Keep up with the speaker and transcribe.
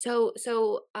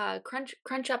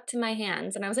Crunch up to my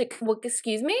hands. And I was like, well,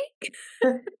 excuse me?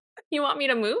 You want me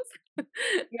to move?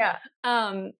 Yeah.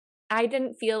 Um, I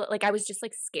didn't feel like I was just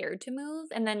like scared to move.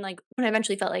 And then like when I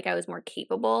eventually felt like I was more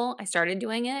capable, I started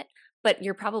doing it. But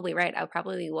you're probably right. I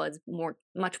probably was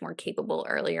much more capable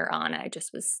earlier on. I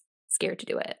just was scared to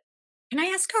do it. Can I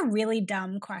ask a really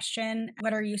dumb question?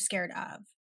 What are you scared of?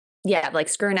 Yeah, like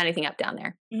screwing anything up down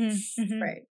there. Mhm, mhm,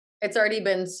 Right. It's already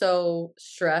been so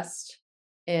stressed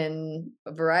in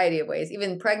a variety of ways.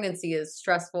 Even pregnancy is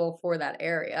stressful for that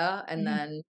area. And mhm,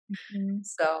 then, mhm.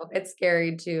 so it's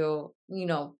scary to,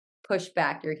 push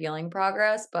back your healing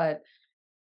progress. But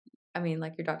I mean,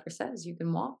 like your doctor says, you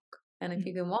can walk. And if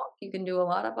you can walk, you can do a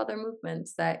lot of other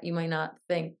movements that you might not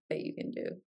think that you can do.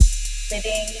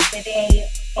 Living a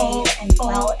full and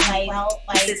well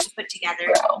life is to put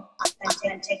together,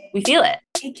 authentic. We feel it.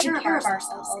 Take care of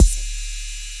ourselves.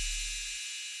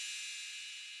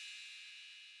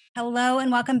 Hello,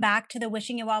 and welcome back to the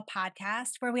Wishing You Well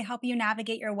podcast, where we help you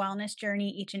navigate your wellness journey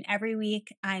each and every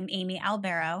week. I'm Amy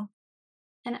Albero.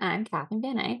 And I'm Katherine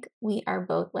Van Eyck. We are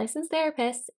both licensed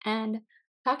therapists and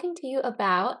talking to you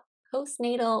about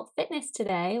postnatal fitness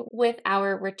today with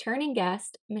our returning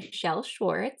guest, Michelle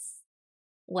Schwartz.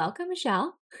 Welcome,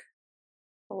 Michelle.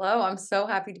 Hello, I'm so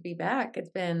happy to be back. It's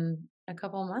been a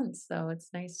couple months, so it's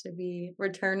nice to be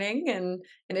returning and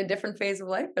in a different phase of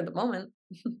life at the moment.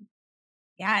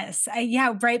 Yes.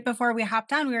 Yeah. Right before we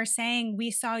hopped on, we were saying we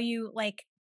saw you like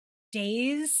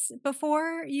days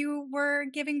before you were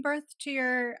giving birth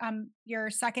to your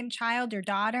second child, your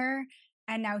daughter.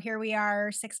 And now here we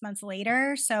are 6 months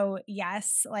later. So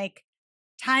yes, like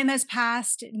time has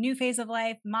passed, new phase of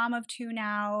life, mom of two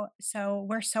now. So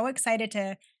we're so excited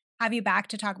to have you back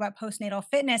to talk about postnatal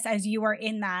fitness as you are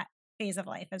in that phase of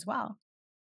life as well.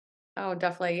 Oh,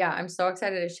 definitely. Yeah, I'm so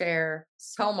excited to share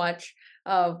so much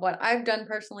of what I've done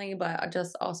personally, but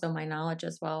just also my knowledge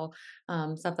as well.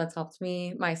 Stuff that's helped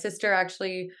me. My sister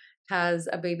actually has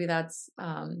a baby that's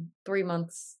 3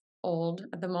 months old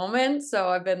at the moment. So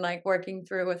I've been like working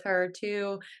through with her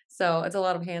too. So it's a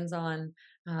lot of hands on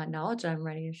knowledge I'm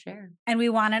ready to share. And we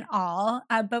want it all.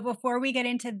 But before we get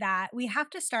into that, we have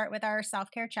to start with our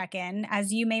self care check in.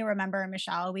 As you may remember,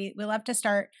 Michelle, we love to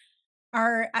start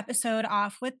our episode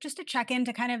off with just a check in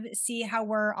to kind of see how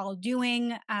we're all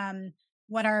doing,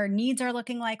 what our needs are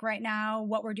looking like right now,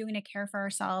 what we're doing to care for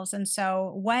ourselves. And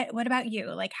so, what about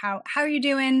you? Like, how are you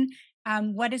doing?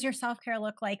 What does your self care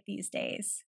look like these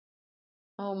days?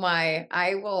 Oh my,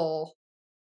 I will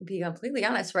be completely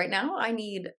honest. Right now, I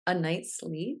need a night's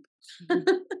sleep.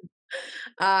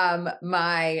 Mhm.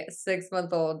 My 6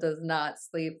 month old does not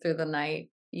sleep through the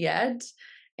night yet,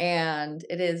 and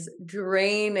it is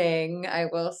draining, I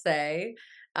will say.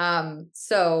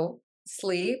 So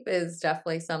sleep is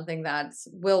definitely something that's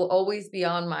will always be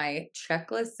on my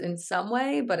checklist in some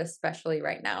way, but especially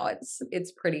right now,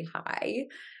 it's pretty high.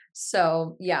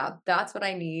 So yeah, that's what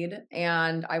I need.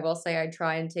 And I will say I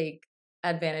try and take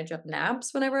advantage of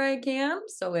naps whenever I can.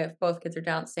 So if both kids are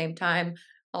down at the same time,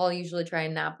 I'll usually try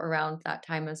and nap around that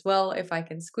time as well if I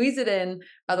can squeeze it in.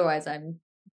 Otherwise, I'm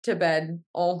to bed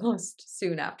almost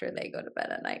soon after they go to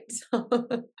bed at night.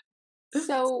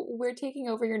 So we're taking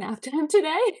over your nap time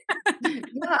today.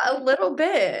 Yeah, a little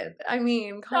bit. I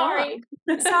mean, come on.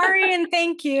 Sorry. Sorry and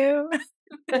thank you.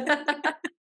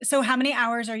 So, how many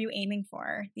hours are you aiming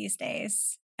for these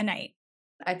days a night?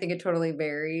 I think it totally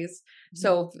varies. Mhm.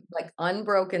 So, like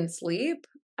unbroken sleep,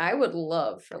 I would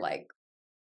love for like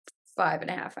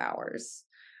 5.5 hours.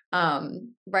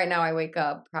 Right now I wake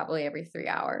up probably every 3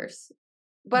 hours.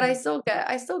 But Mhm.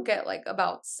 I still get like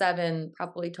about 7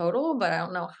 probably total, but I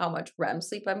don't know how much REM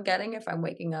sleep I'm getting if I'm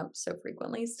waking up so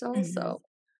frequently still. Mhm. So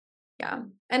yeah.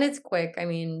 And it's quick. I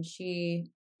mean,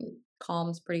 she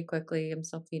calms pretty quickly. I'm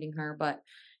still feeding her, but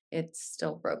it's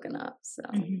still broken up. So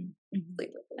Mhm. Mhm.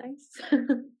 sleep would be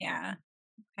nice. Yeah.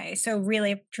 Okay. So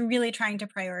really trying to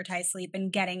prioritize sleep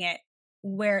and getting it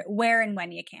where and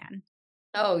when you can.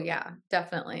 Oh yeah,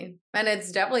 definitely. And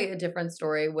it's definitely a different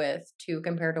story with two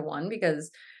compared to one because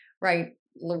right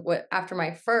after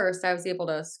my first, I was able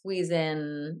to squeeze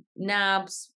in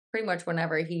naps pretty much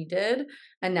whenever he did,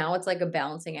 and now it's like a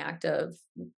balancing act of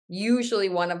usually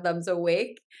one of them's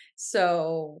awake,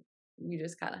 so you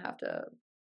just kind of have to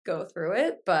go through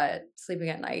it, but sleeping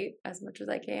at night as much as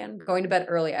I can. Going to bed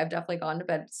early. I've definitely gone to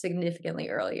bed significantly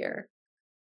earlier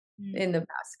Mm. in the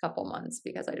past couple months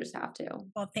because I just have to.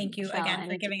 Well, thank you Michelle, again I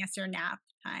for need to giving us your nap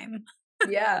time.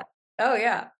 Yeah. Oh,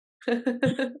 yeah.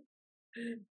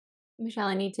 Michelle,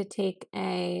 I need to take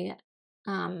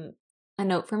um a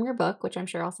note from your book, which I'm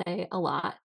sure I'll say a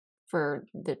lot for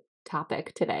the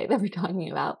topic today that we're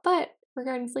talking about, but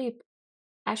regarding sleep.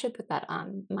 I should put that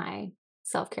on my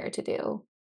self-care to do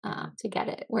to get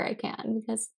it where I can,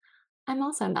 because I'm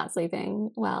also not sleeping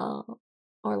well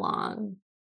or long.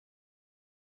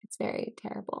 It's very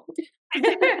terrible. I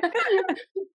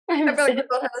I'm feel like sick. we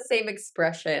both have the same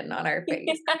expression on our face.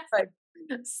 Yeah, It's like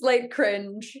slight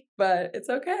cringe, but it's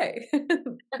okay.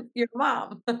 Your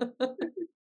mom.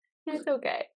 it's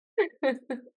okay.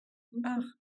 Oh,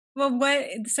 well,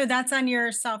 so that's on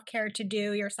your self-care to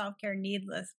do, your self-care need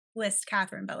list,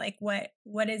 Catherine, but like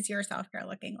what is your self-care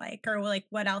looking like? Or like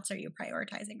what else are you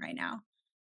prioritizing right now?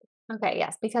 Okay,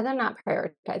 yes, because I'm not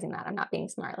prioritizing that. I'm not being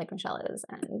smart like Michelle is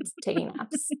and taking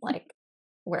naps like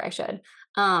where I should.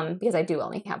 Because I do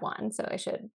only have one, so I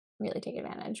should really take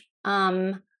advantage.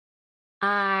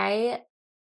 I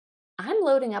I'm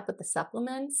loading up with the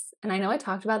supplements, and I know I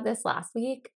talked about this last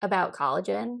week about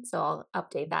collagen, so I'll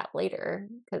update that later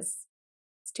because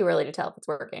it's too early to tell if it's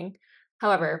working.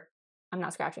 However, I'm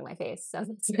not scratching my face, so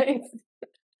that's nice.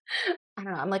 I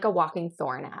don't know. I'm like a walking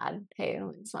thorn ad. Hey,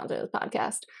 sponsor this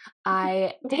podcast.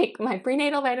 I take my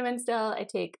prenatal vitamin still. I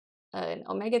take an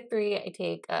omega-3. I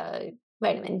take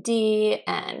vitamin D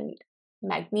and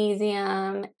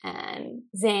magnesium and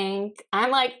zinc. I'm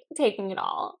like taking it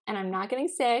all, and I'm not getting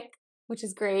sick, which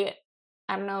is great.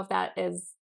 I don't know if that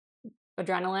is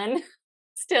adrenaline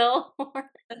still,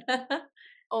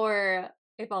 or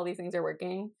if all these things are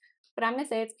working. But I'm gonna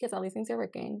say it's because all these things are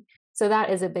working. So that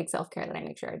is a big self-care that I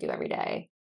make sure I do every day.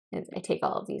 Is I take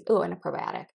all of these. Oh, and a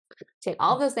probiotic. Take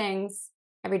all of those things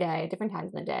every day, different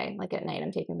times in the day. Like at night,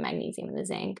 I'm taking the magnesium and the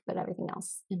zinc, but everything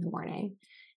else in the morning.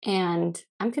 And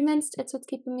I'm convinced it's what's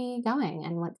keeping me going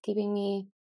and what's keeping me,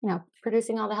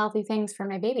 producing all the healthy things for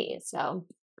my baby. So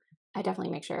I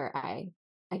definitely make sure I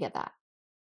get that.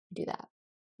 I do that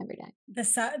every day.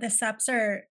 The subs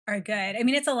are good. I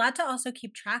mean, it's a lot to also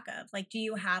keep track of. Like, do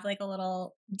you have like a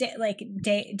little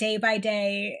day by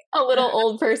day? A little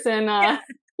old person. Yeah.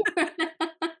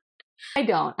 I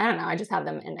don't know. I just have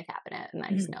them in the cabinet and I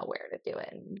just Mhm. know where to do it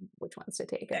and which ones to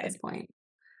take at Good. this point.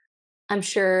 I'm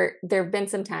sure there have been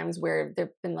some times where there's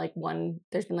been like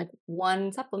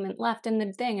one supplement left in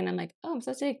the thing. And I'm like, oh, I'm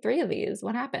supposed to take 3 of these.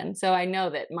 What happened? So I know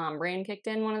that mom brain kicked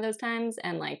in one of those times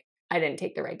and like I didn't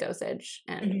take the right dosage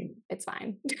and it's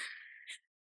fine.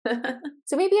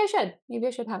 So maybe I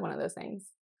should have one of those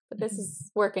things. But this is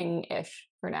working-ish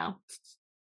for now.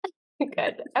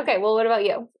 Good. Okay. Well, what about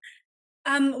you?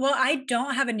 Well, I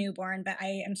don't have a newborn, but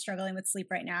I am struggling with sleep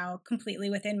right now,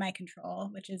 completely within my control,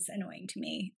 which is annoying to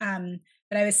me.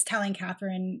 But I was telling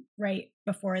Catherine right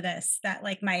before this that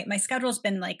like my schedule's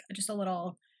been like just a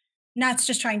little nuts,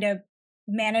 just trying to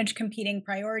manage competing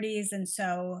priorities, and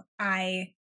so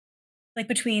I like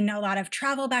between a lot of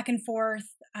travel back and forth,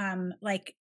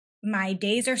 like my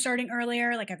days are starting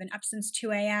earlier. Like I've been up since 2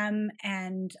 a.m.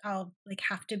 and I'll like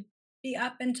have to be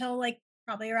up until like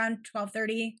probably around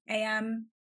 12:30 a.m.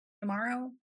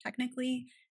 tomorrow, technically.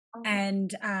 Oh.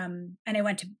 And I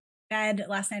went to bed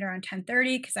last night around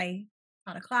 10:30 because I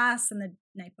taught a class, and the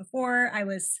night before I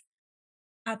was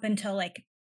up until like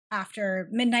after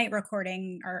midnight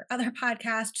recording our other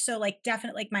podcast. So like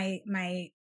definitely like my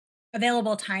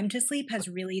available time to sleep has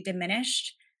really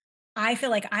diminished. I feel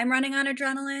like I'm running on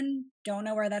adrenaline. Don't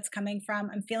know where that's coming from.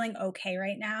 I'm feeling okay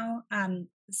right now.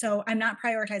 So I'm not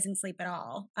prioritizing sleep at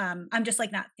all. I'm just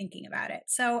like not thinking about it.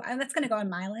 So that's going to go on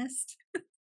my list.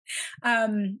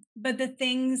 But the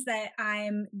things that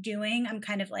I'm doing, I'm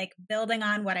kind of like building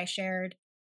on what I shared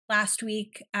last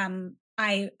week.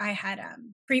 I had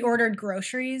pre-ordered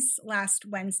groceries last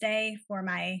Wednesday for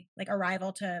my like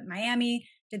arrival to Miami.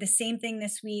 Did the same thing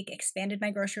this week, expanded my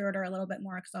grocery order a little bit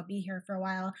more because I'll be here for a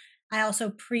while. I also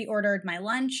pre-ordered my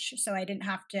lunch, so I didn't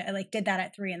have to. I like did that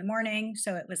at 3 a.m,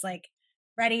 so it was like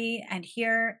ready and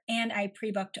here. And I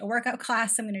pre-booked a workout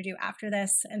class I'm going to do after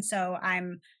this, and so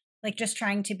I'm like just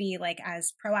trying to be like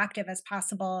as proactive as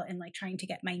possible and like trying to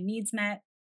get my needs met.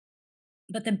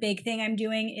 But the big thing I'm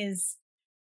doing is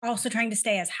also trying to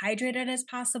stay as hydrated as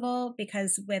possible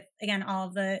because with again all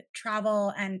of the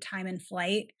travel and time in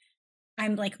flight,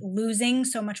 I'm like losing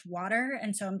so much water,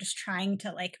 and so I'm just trying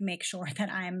to like make sure that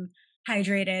I'm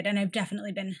hydrated, and I've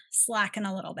definitely been slacking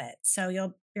a little bit. So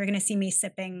you're going to see me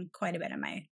sipping quite a bit of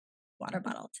my water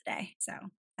bottle today. So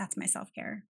that's my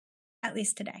self-care, at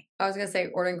least today. I was gonna say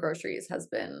ordering groceries has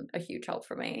been a huge help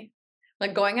for me.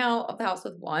 Like going out of the house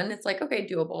with one, it's like, okay,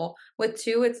 doable. With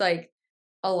two, it's like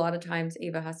a lot of times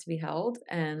Ava has to be held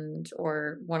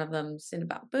or one of them's in a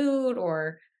bad mood,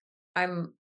 or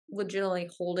I'm legitimately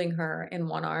holding her in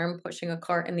one arm, pushing a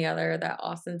cart in the other that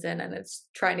Austin's in, and it's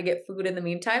trying to get food in the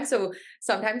meantime. So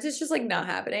sometimes it's just like not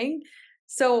happening.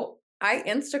 So I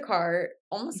Instacart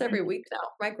almost Mhm. every week now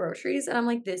for my groceries, and I'm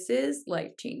like, this is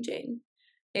life changing.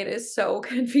 It is so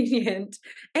convenient.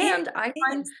 It And I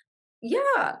find, is.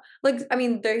 yeah, like, I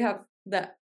mean, they have the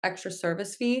extra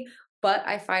service fee, but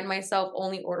I find myself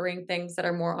only ordering things that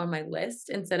are more on my list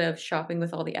instead of shopping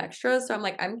with all the extras. So I'm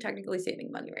like, I'm technically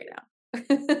saving money right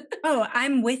now. Oh,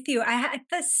 I'm with you. I had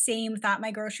the same thought.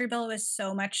 My grocery bill was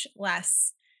so much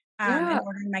less, in Yeah.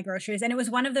 ordering my groceries, and it was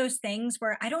one of those things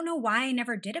where I don't know why I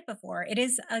never did it before. It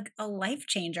is a life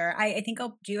changer. I think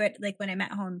I'll do it, like, when I'm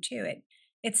at home too.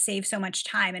 It saves so much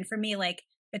time, and for me, like,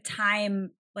 the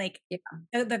time, like, Yeah.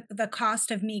 the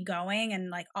cost of me going and,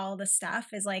 like, all the stuff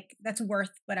is, like, that's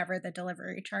worth whatever the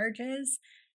delivery charge is.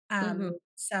 Mhm.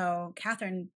 So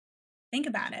Catherine, think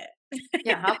about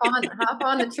Yeah. it. Hop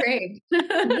on the train.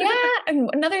 Yeah, and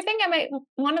another thing I might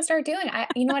wanna start doing,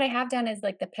 you know what I have done is,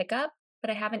 like, the pickup, but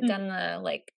I haven't Mm, done the,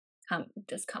 like,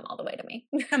 just come all the way to me.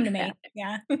 come to Yeah. me.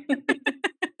 Yeah.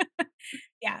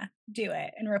 Yeah, do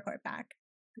it and report back.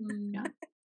 Yeah,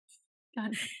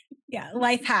 done. Yeah,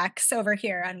 life hacks over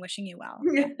here on wishing you well.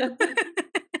 Yeah.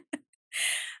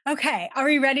 Okay, are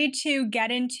we ready to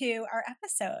get into our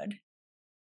episode?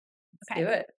 Let's Okay. do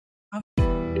it.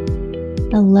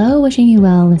 Hello, wishing you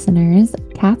well, listeners.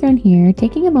 Catherine here,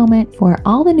 taking a moment for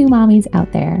all the new mommies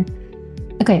out there.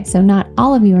 Okay, so not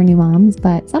all of you are new moms,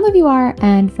 but some of you are,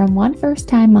 and from one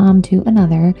first-time mom to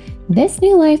another, this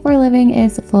new life we're living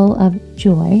is full of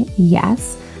joy,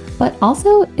 yes, but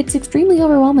also it's extremely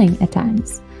overwhelming at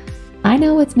times. I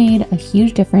know what's made a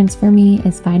huge difference for me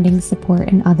is finding support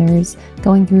in others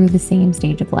going through the same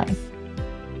stage of life.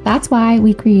 That's why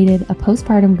we created a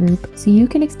postpartum group so you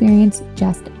can experience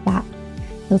just that.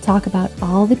 We'll talk about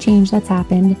all the change that's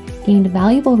happened, gained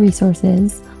valuable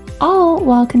resources, all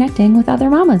while connecting with other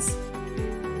mamas.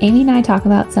 Amy and I talk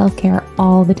about self-care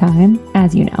all the time,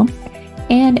 as you know.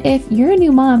 And if you're a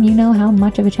new mom, you know how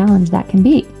much of a challenge that can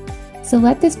be. So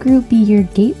let this group be your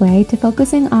gateway to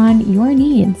focusing on your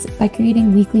needs by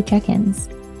creating weekly check-ins.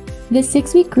 This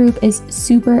 6-week group is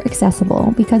super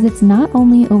accessible because it's not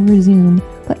only over Zoom,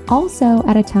 but also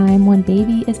at a time when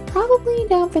baby is probably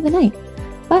down for the night.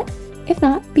 But if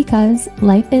not, because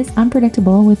life is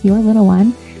unpredictable with your little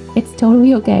one, it's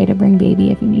totally okay to bring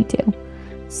baby if you need to.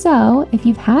 So if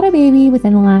you've had a baby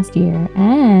within the last year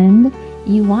and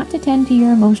you want to tend to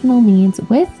your emotional needs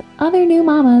with other new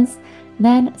mamas,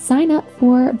 then sign up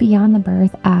for Beyond the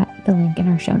Birth at the link in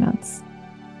our show notes.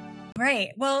 Right.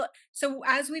 Well, so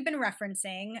as we've been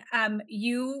referencing,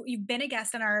 you've been a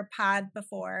guest on our pod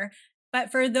before,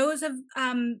 but for those of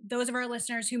our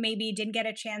listeners who maybe didn't get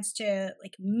a chance to,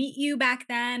 like, meet you back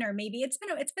then, or maybe it's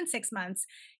been 6 months,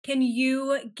 can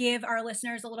you give our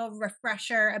listeners a little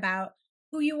refresher about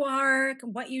who you are,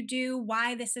 what you do,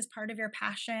 why this is part of your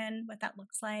passion, what that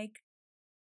looks like?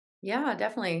 Yeah,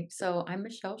 definitely. So I'm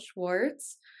Michelle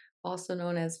Schwartz, also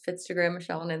known as Fitstagram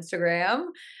Michelle on Instagram.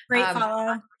 Great Um,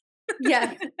 follow.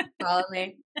 yes, follow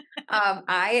me.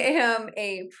 I am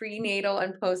a prenatal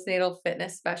and postnatal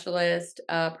fitness specialist,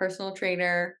 a personal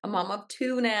trainer, a mom of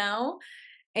two now,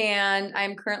 and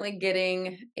I'm currently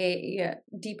getting a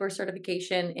deeper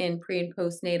certification in pre and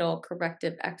postnatal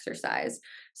corrective exercise.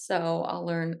 So I'll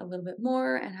learn a little bit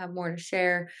more and have more to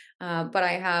share. But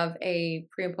I have a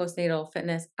pre and postnatal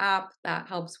fitness app that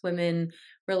helps women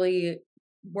really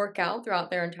work out throughout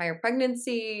their entire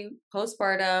pregnancy,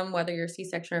 postpartum, whether you're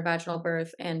C-section or vaginal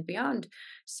birth, and beyond.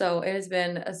 So it has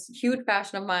been a huge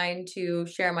passion of mine to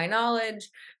share my knowledge,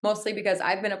 mostly because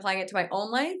I've been applying it to my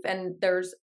own life, and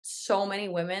there's so many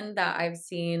women that I've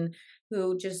seen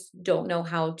who just don't know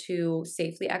how to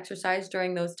safely exercise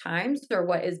during those times or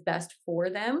what is best for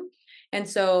them. And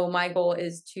so my goal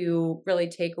is to really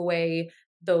take away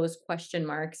those question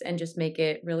marks and just make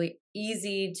it really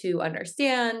easy to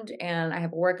understand. And I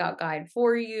have a workout guide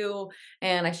for you.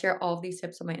 And I share all of these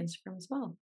tips on my Instagram as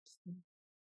well.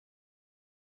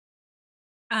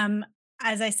 Um,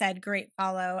 as I said, great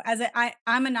follow.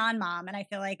 I'm a non-mom, and I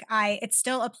feel like it's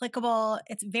still applicable.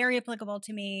 It's very applicable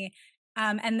to me.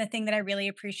 And the thing that I really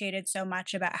appreciated so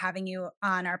much about having you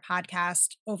on our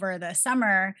podcast over the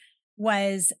summer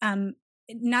was,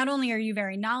 not only are you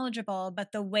very knowledgeable,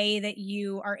 but the way that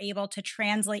you are able to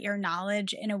translate your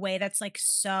knowledge in a way that's, like,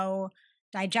 so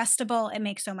digestible. It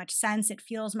makes so much sense. It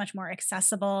feels much more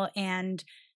accessible, and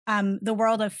the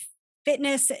world of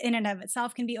fitness in and of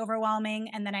itself can be overwhelming,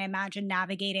 and then I imagine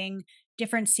navigating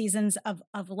different seasons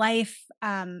of life,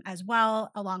 as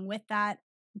well along with that,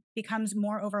 becomes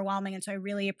more overwhelming. And so I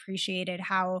really appreciated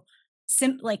how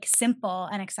simple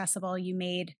and accessible you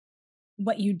made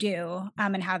what you do,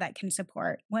 and how that can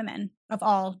support women of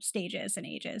all stages and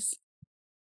ages.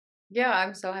 Yeah,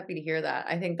 I'm so happy to hear that.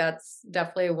 I think that's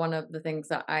definitely one of the things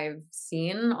that I've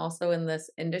seen also in this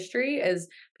industry is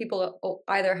people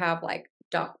either have like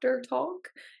doctor talk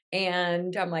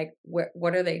and I'm like,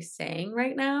 what are they saying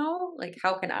right now? Like,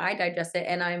 how can I digest it?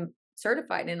 And I'm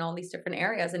certified in all these different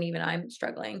areas and even I'm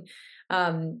struggling.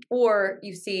 Or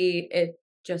you see it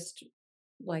just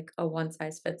like a one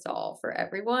size fits all for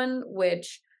everyone,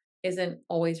 which isn't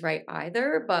always right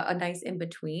either, but a nice in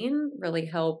between really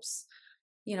helps,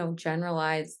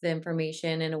 generalize the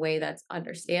information in a way that's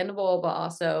understandable, but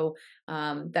also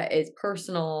that is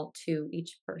personal to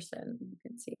each person. You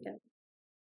can see it.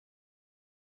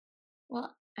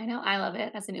 Well, I know I love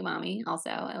it as a new mommy. Also,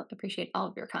 I appreciate all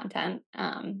of your content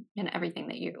and everything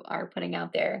that you are putting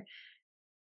out there.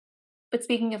 But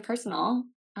speaking of personal,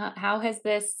 how has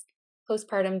this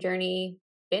postpartum journey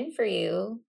been for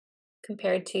you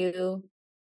compared to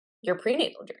your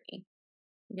prenatal journey?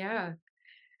 Yeah.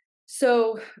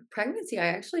 So, pregnancy, I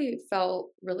actually felt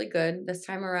really good this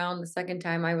time around. The second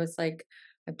time, I was like,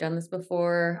 I've done this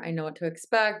before. I know what to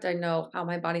expect. I know how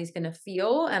my body's going to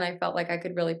feel. And I felt like I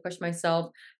could really push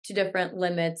myself to different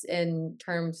limits in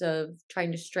terms of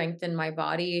trying to strengthen my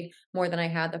body more than I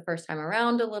had the first time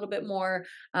around, a little bit more.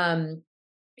 And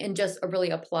just really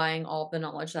applying all the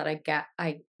knowledge that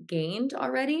I gained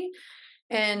already.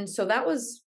 And so that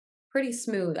was pretty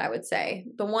smooth, I would say.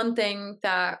 The one thing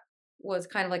that was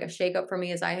kind of like a shakeup for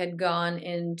me is I had gone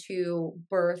into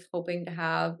birth hoping to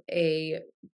have a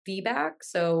VBAC,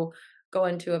 so go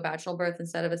into a vaginal birth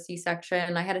instead of a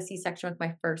C-section. I had a C-section with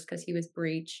my first because he was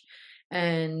breech.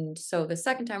 And so the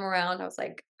second time around, I was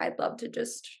like, I'd love to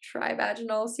just try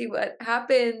vaginal, see what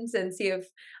happens, and see if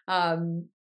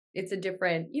it's a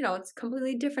different, it's a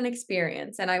completely different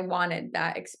experience. And I wanted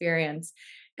that experience.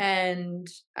 And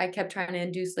I kept trying to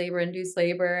induce labor,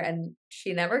 and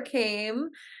she never came.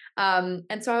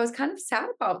 And so I was kind of sad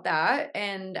about that.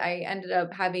 And I ended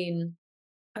up having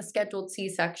a scheduled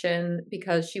C-section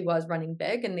because she was running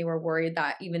big, and they were worried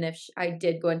that even if I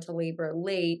did go into labor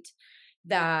late,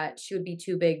 that she would be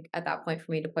too big at that point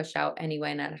for me to push out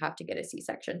anyway, and I'd have to get a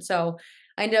C-section. So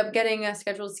I ended up getting a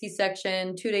scheduled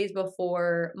C-section 2 days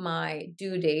before my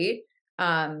due date.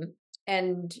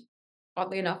 And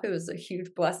oddly enough, it was a huge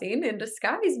blessing in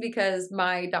disguise because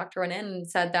my doctor went in and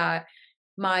said that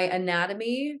my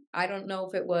anatomy, I don't know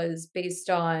if it was based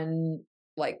on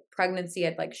like pregnancy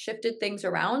had like shifted things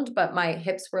around, but my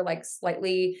hips were like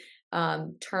slightly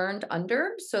turned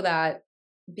under so that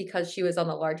because she was on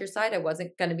the larger side, I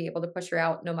wasn't going to be able to push her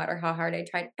out no matter how hard I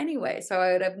tried anyway. So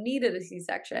I would have needed a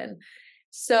C-section.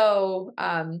 So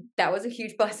that was a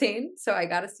huge blessing. So I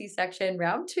got a C-section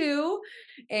round two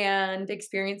and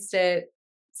experienced it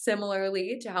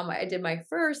similarly to how I did my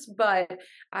first, but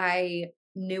I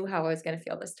knew how I was going to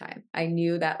feel this time. I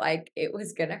knew that like it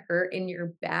was going to hurt in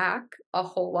your back a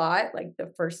whole lot, like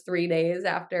the first 3 days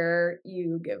after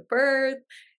you give birth,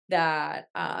 that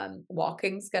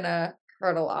walking's going to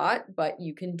hurt a lot, but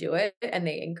you can do it. And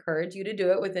they encourage you to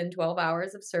do it within 12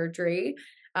 hours of surgery.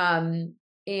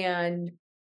 And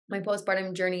my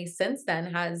postpartum journey since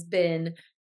then has been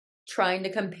trying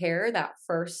to compare that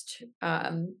first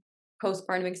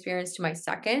postpartum experience to my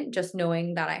second, just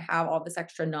knowing that I have all this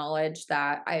extra knowledge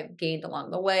that I've gained along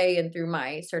the way and through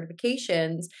my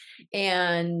certifications.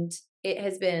 And it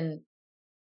has been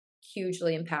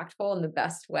hugely impactful in the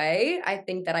best way. I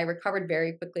think that I recovered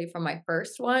very quickly from my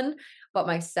first one, but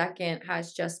my second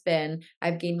has just been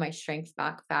I've gained my strength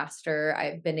back faster.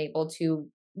 I've been able to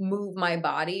move my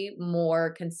body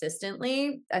more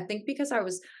consistently. I think because I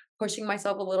was pushing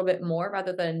myself a little bit more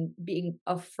rather than being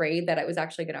afraid that I was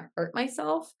actually going to hurt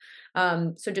myself.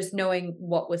 So just knowing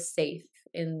what was safe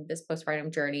in this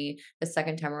postpartum journey the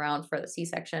second time around for the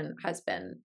C-section has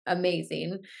been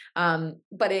amazing.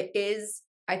 But it is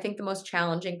I think the most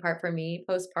challenging part for me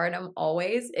postpartum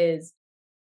always is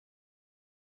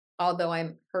although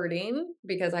I'm hurting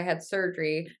because I had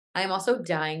surgery, I'm also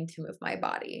dying to move my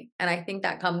body. And I think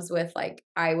that comes with like,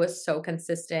 I was so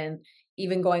consistent,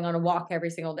 even going on a walk every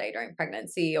single day during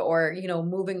pregnancy or,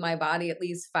 moving my body at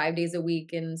least 5 days a week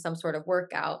in some sort of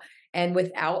workout. And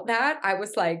without that, I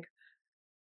was like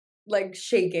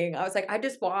shaking. I was like, I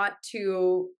just want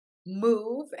to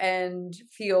move and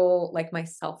feel like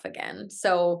myself again.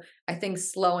 So I think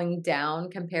slowing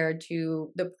down compared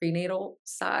to the prenatal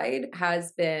side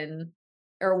has been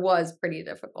or was pretty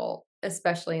difficult,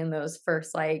 especially in those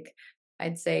first, like,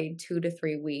 I'd say 2 to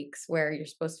 3 weeks where you're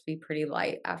supposed to be pretty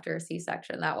light after a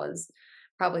C-section. That was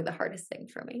probably the hardest thing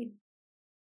for me.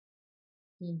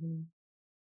 Hmm.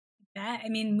 That I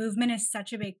mean, movement is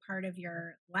such a big part of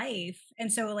your life.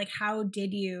 And so like how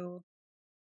did you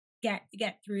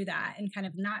get through that and kind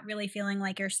of not really feeling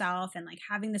like yourself and like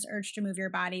having this urge to move your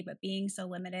body but being so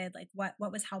limited? Like what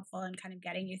was helpful in kind of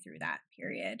getting you through that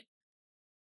period?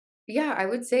 Yeah, I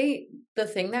would say the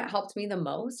thing that helped me the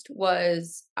most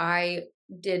was I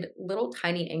did little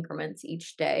tiny increments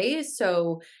each day.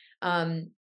 So, um,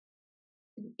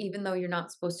 even though you're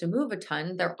not supposed to move a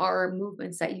ton, there are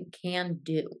movements that you can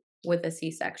do with a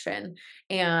C-section.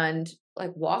 And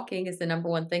like walking is the number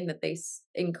one thing that they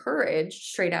encourage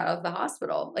straight out of the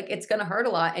hospital. Like it's going to hurt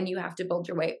a lot and you have to build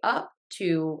your way up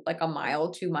to like a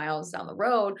mile, 2 miles down the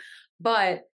road.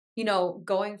 But,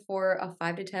 going for a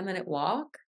 5 to 10 minute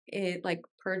walk like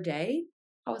per day,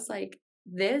 I was like,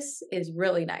 this is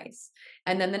really nice.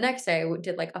 And then the next day I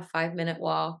did like a 5 minute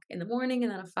walk in the morning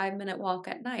and then a 5 minute walk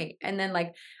at night. And then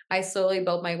like I slowly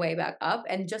built my way back up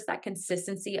and just that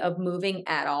consistency of moving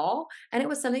at all. And it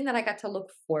was something that I got to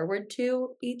look forward to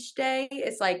each day.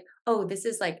 It's like, oh, this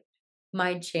is like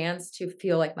my chance to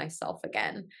feel like myself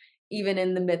again. Even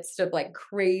in the midst of like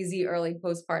crazy early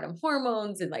postpartum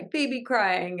hormones and like baby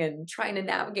crying and trying to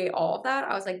navigate all of that,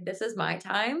 I was like, this is my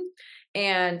time.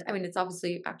 And I mean, it's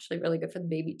obviously actually really good for the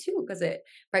baby too, because it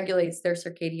regulates their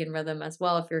circadian rhythm as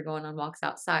well if you're going on walks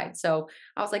outside. So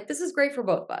I was like, this is great for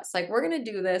both of us. Like, we're going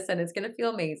to do this and it's going to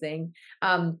feel amazing.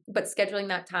 But scheduling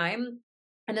that time.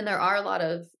 And then there are a lot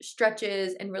of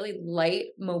stretches and really light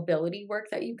mobility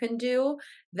work that you can do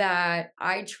that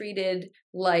I treated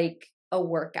like a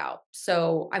workout.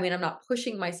 So, I mean, I'm not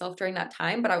pushing myself during that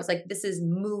time, but I was like, this is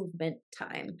movement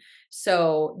time.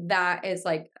 So that is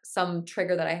like some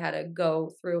trigger that I had to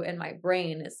go through in my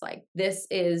brain is like, this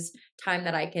is time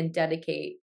that I can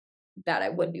dedicate that I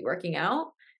would be working out.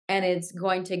 And it's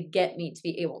going to get me to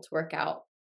be able to work out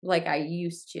like I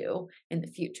used to in the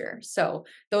future. So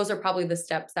those are probably the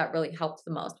steps that really helped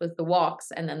the most with the walks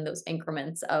and then those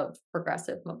increments of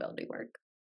progressive mobility work.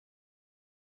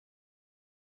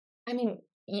 I mean,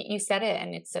 you said it,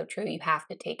 and it's so true. You have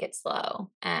to take it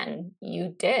slow, and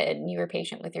you did. You were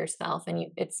patient with yourself, and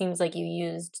it seems like you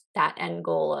used that end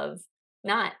goal of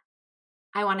not,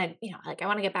 I want to, like I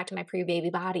want to get back to my pre-baby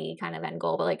body kind of end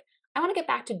goal, but like I want to get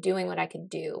back to doing what I could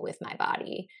do with my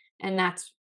body, and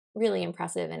that's really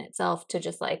impressive in itself to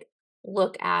just like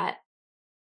look at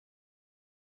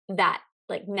that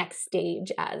like next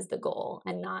stage as the goal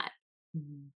and not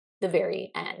Mhm. the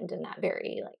very end and that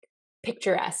very like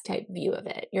picturesque type view of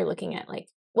it. You're looking at like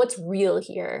what's real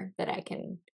here that I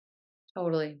can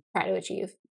Totally. try to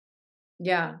achieve.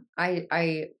 Yeah,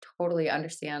 I totally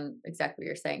understand exactly what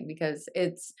you're saying because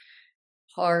it's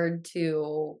hard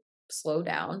to slow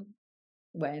down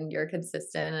when you're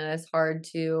consistent and it's hard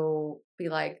to be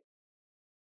like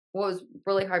what was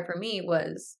really hard for me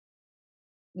was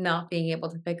not being able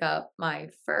to pick up my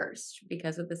first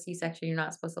because of the C-section you're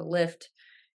not supposed to lift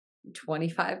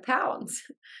 25 pounds.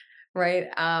 Right?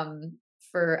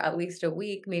 For at least a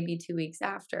week, maybe 2 weeks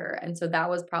after. And so that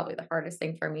was probably the hardest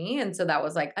thing for me. And so that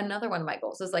was like another one of my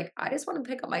goals is like, I just want to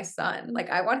pick up my son. Like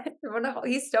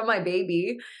he's still my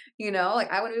baby,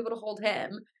 like I want to be able to hold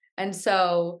him. And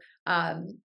so,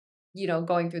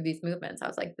 going through these movements, I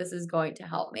was like, this is going to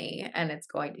help me and it's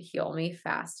going to heal me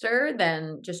faster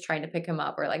than just trying to pick him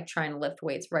up or like trying to lift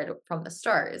weights right from the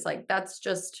start. Is like, that's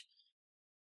just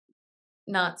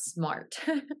not smart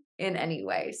in any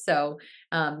way. So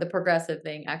the progressive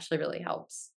thing actually really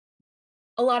helps.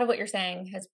 A lot of what you're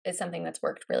saying is something that's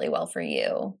worked really well for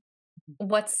you.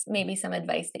 What's maybe some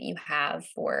advice that you have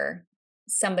for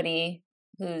somebody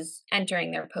who's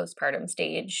entering their postpartum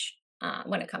stage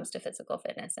when it comes to physical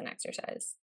fitness and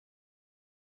exercise?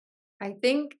 I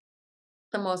think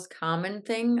the most common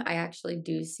thing I actually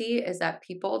do see is that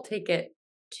people take it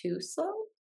too slow,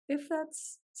 if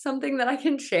that's something that I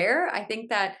can share. I think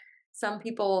that some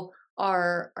people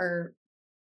are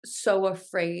so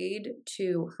afraid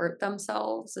to hurt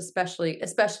themselves, especially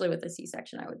with a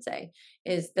C-section, I would say,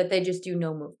 is that they just do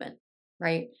no movement,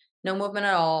 right? No movement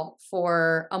at all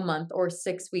for a month or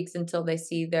 6 weeks until they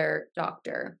see their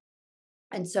doctor.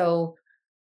 And so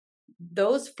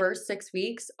those first 6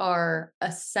 weeks are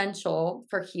essential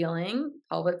for healing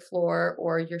pelvic floor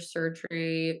or your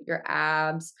surgery, your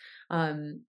abs,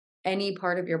 any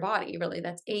part of your body really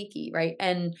that's achy, right?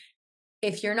 And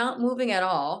if you're not moving at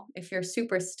all, if you're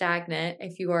super stagnant,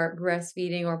 if you are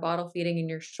breastfeeding or bottle feeding and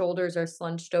your shoulders are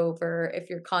slunched over, if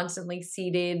you're constantly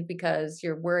seated because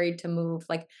you're worried to move,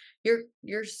 like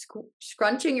you're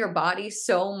scrunching your body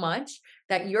so much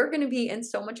that you're going to be in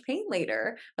so much pain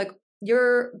later. Like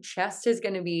your chest is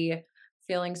going to be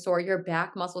feeling sore, your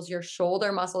back muscles, your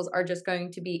shoulder muscles are just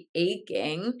going to be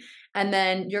aching, and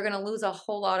then you're going to lose a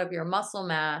whole lot of your muscle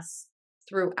mass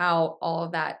throughout all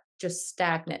of that just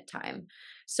stagnant time.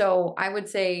 So I would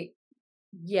say,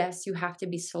 yes, you have to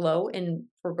be slow in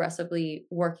progressively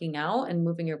working out and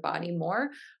moving your body more,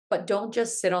 but don't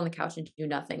just sit on the couch and do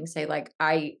nothing. Say like,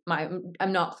 I'm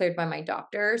not cleared by my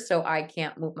doctor, so I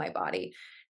can't move my body.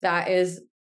 That is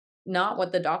not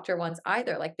what the doctor wants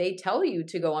either. Like they tell you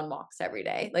to go on walks every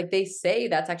day. Like they say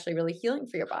that's actually really healing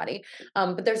for your body.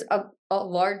 But there's a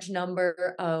large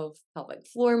number of pelvic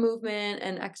floor movement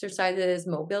and exercises,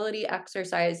 mobility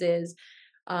exercises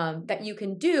that you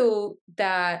can do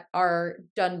that are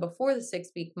done before the 6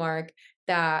 week mark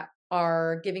that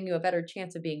are giving you a better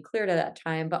chance of being cleared at that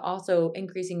time, but also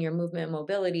increasing your movement and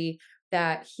mobility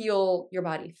that heal your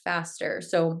body faster.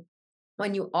 So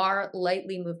when you are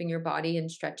lightly moving your body and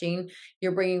stretching,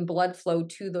 you're bringing blood flow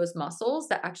to those muscles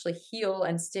that actually heal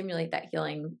and stimulate that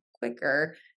healing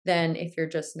quicker than if you're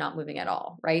just not moving at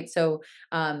all, right? So,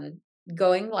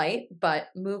 going light, but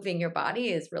moving your body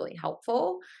is really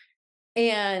helpful.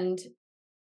 And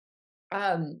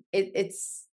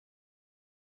it's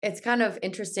kind of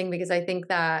interesting because I think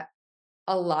that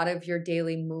a lot of your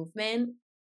daily movement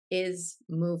is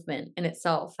movement in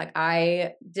itself. Like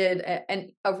I did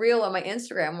a reel on my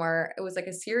Instagram where it was like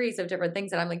a series of different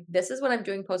things. And I'm like, this is what I'm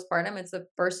doing postpartum. It's the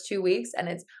first 2 weeks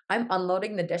and I'm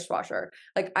unloading the dishwasher.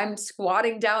 Like I'm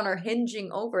squatting down or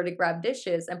hinging over to grab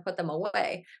dishes and put them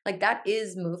away. Like that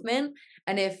is movement.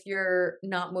 And if you're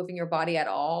not moving your body at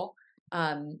all,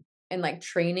 and like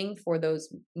training for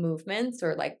those movements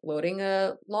or like loading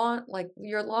like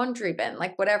your laundry bin,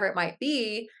 like whatever it might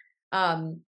be,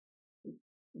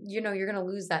 you're going to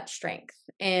lose that strength.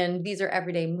 And these are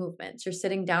everyday movements. You're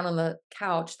sitting down on the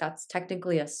couch. That's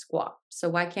technically a squat. So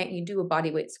why can't you do a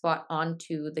body weight squat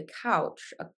onto the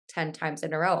couch 10 times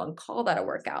in a row and call that a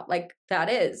workout? Like that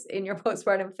is in your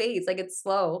postpartum phase. Like it's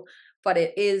slow, but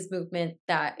it is movement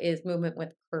that is movement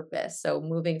with purpose. So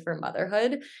moving for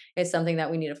motherhood is something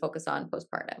that we need to focus on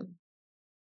postpartum.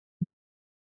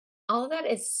 All of that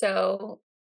is so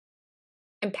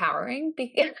empowering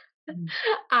because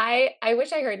I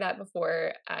wish I heard that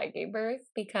before I gave birth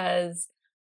because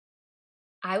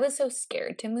I was so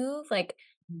scared to move. Like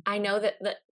I know that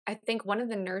I think one of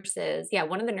the nurses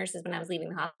when I was leaving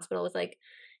the hospital was like,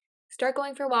 start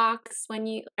going for walks when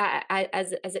you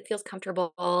as it feels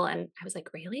comfortable. And I was like,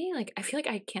 really? Like I feel like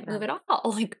I can't move at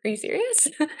all. Like, are you serious?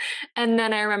 And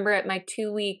then I remember at my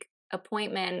 2 week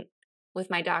appointment with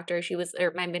my doctor,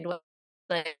 or my midwife,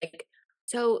 like,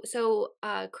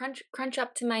 crunch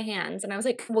up to my hands. And I was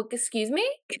like, well, excuse me?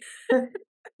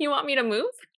 You want me to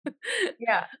move?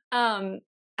 Yeah.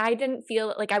 I didn't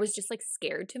feel like I was just like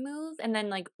scared to move. And then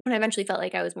like when I eventually felt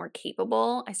like I was more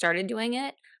capable, I started doing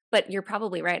it. But you're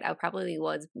probably right. I probably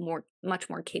was much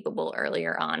more capable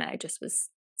earlier on. I just was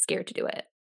scared to do it.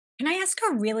 Can I ask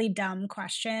a really dumb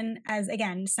question as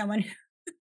again, someone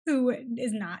who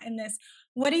is not in this?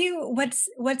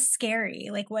 What's scary?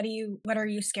 Like what are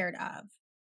you scared of?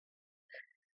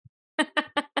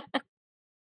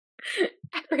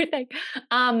 Everything.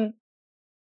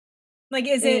 Like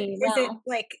is it Well,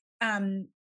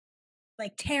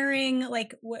 like tearing?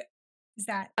 Like what is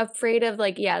that? afraid of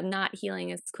like, yeah, not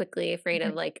healing as quickly, afraid Mhm,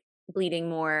 of like bleeding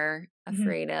more, mhm,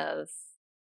 afraid of,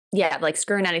 yeah, like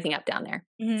screwing anything up down there.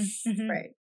 mhm, mhm,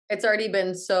 Right. It's already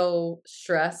been so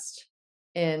stressed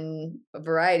in a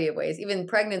variety of ways. Even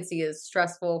pregnancy is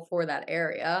stressful for that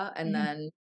area. And mhm. then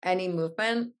any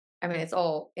movement, I mean, it's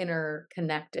all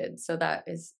interconnected. So that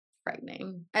is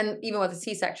frightening. And even with a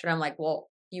C-section, I'm like, well,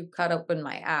 you cut open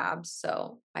my abs.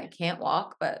 So I can't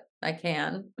walk, but I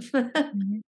can.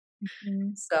 Mhm,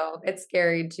 mhm. So it's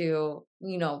scary to,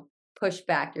 push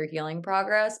back your healing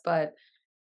progress. But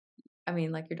I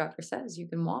mean, like your doctor says, you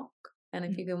can walk. And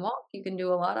if you can walk, you can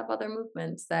do a lot of other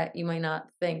movements that you might not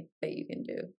think that you can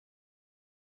do.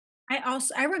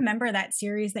 I remember that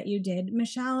series that you did,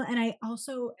 Michelle, and I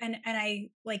also and I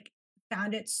like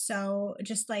found it so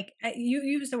just like you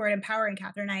used the word empowering,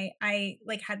 Catherine. I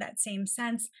like had that same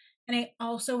sense, and I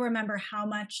also remember how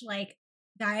much like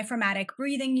diaphragmatic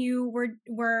breathing you were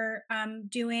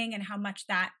doing, and how much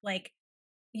that like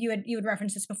you had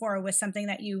referenced this before was something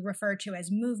that you referred to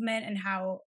as movement, and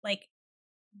how like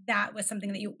that was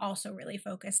something that you also really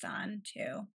focused on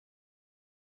too.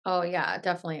 Oh, yeah,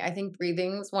 definitely. I think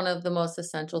breathing is one of the most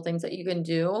essential things that you can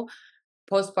do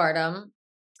postpartum,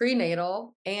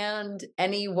 prenatal, and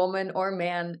any woman or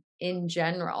man in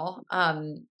general.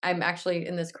 I'm actually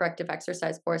in this corrective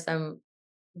exercise course I'm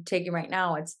taking right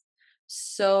now. It's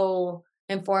so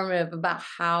informative about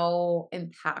how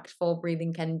impactful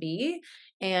breathing can be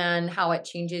and how it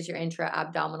changes your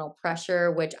intra-abdominal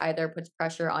pressure, which either puts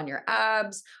pressure on your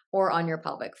abs or on your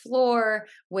pelvic floor,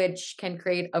 which can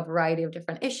create a variety of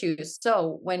different issues.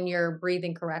 So when you're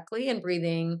breathing correctly and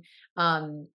breathing,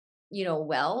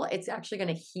 well, it's actually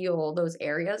going to heal those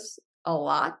areas a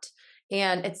lot.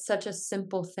 And it's such a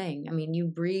simple thing. I mean, you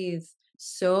breathe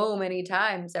so many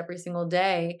times every single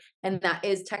day, and that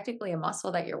is technically a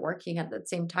muscle that you're working at the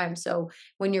same time. So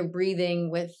when you're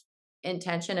breathing with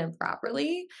intention and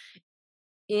properly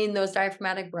in those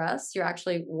diaphragmatic breaths, you're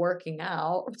actually working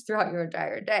out throughout your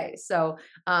entire day. So,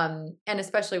 and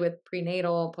especially with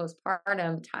prenatal,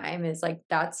 postpartum time is like,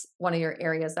 that's one of your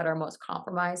areas that are most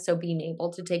compromised. So being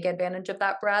able to take advantage of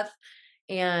that breath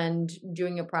and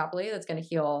doing it properly, that's going to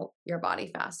heal your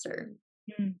body faster.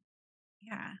 Mm.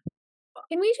 Yeah.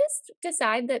 Can we just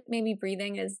decide that maybe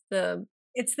breathing is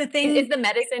It's the thing. is the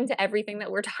medicine to everything that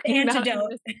we're talking about?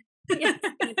 Antidote. Yes,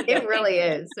 It really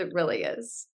is. It really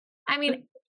is. I mean,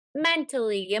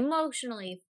 mentally,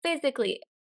 emotionally, physically,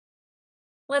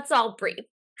 let's all breathe.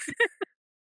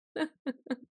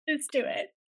 Let's do it.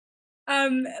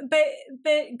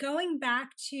 But going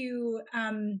back to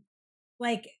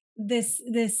like this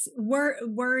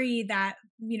worry that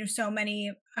so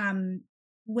many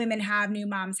women have, new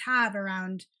moms have,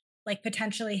 around like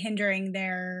potentially hindering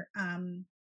their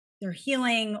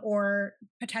healing, or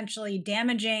potentially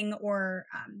damaging, or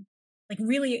like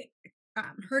really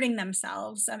hurting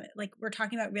themselves. Like we're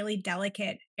talking about really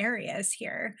delicate areas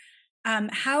here.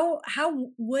 How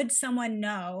would someone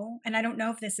know? And I don't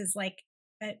know if this is like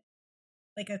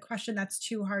a question that's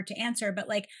too hard to answer, but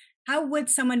like, how would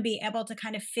someone be able to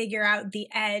kind of figure out the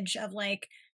edge of like,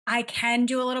 I can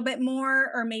do a little bit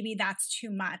more, or maybe that's too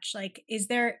much? Like, is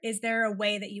there a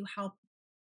way that you help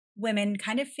women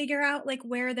kind of figure out like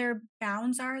where their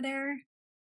bounds are there?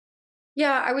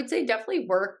 Yeah, I would say definitely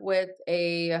work with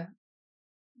a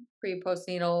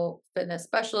postnatal fitness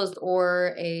specialist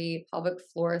or a pelvic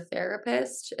floor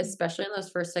therapist, especially in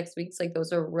those first 6 weeks. Like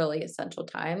those are really essential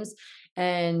times,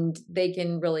 and they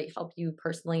can really help you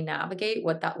personally navigate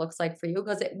what that looks like for you,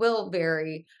 because it will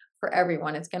vary for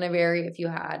everyone. It's going to vary if you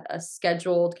had a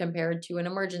scheduled compared to an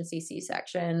emergency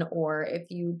C-section, or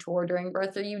if you tore during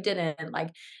birth or you didn't,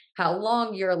 like how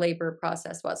long your labor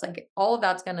process was. Like all of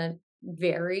that's going to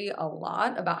vary a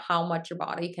lot about how much your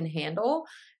body can handle.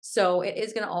 So it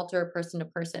is going to alter person to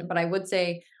person. But I would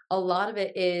say a lot of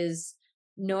it is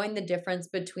knowing the difference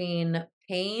between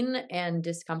pain and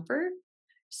discomfort.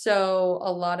 So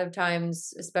a lot of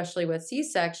times, especially with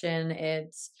C-section,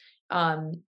 it's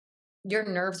your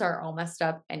nerves are all messed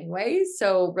up anyway.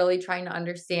 So really trying to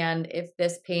understand if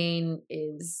this pain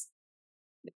is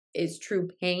true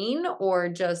pain or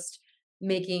just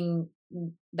making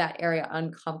that area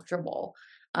uncomfortable.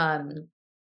 And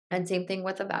same thing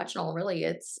with a vaginal. Really,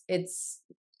 it's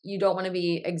you don't want to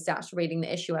be exacerbating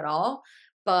the issue at all,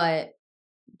 but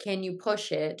can you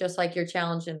push it, just like you're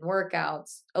challenged in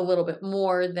workouts, a little bit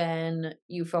more than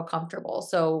you feel comfortable?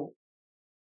 So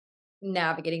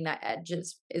navigating that edge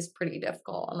is pretty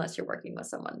difficult unless you're working with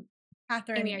someone.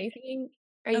 Catherine, Amy,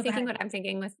 are you thinking what I'm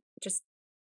thinking with just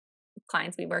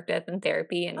clients we worked with in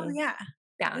therapy and oh yeah,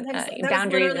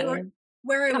 boundaries literally and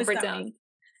where it was comfort going. zones?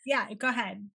 Yeah, go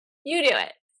ahead. You do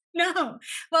it. No.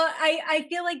 Well, I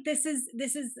feel like this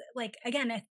is like, again,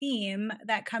 a theme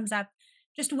that comes up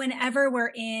just whenever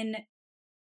we're in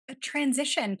a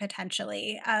transition,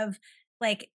 potentially, of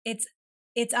like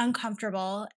it's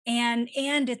uncomfortable and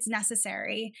it's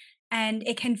necessary, and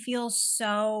it can feel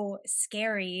so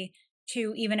scary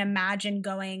to even imagine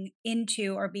going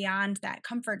into or beyond that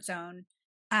comfort zone.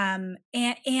 And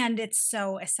it's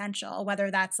so essential,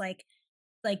 whether that's like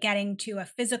getting to a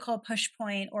physical push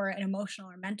point or an emotional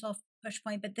or mental push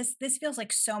point. But this feels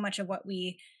like so much of what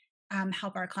we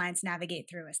help our clients navigate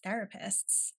through as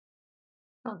therapists.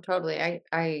 Oh, totally.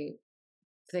 I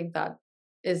think that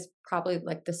is probably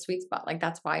like the sweet spot. Like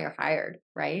that's why you're hired,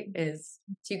 right? Is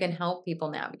so you can help people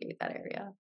navigate that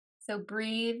area. So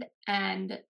breathe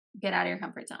and get out of your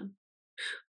comfort zone.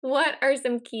 What are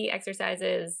some key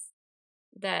exercises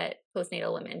that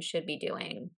postnatal women should be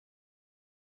doing?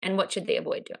 And what should they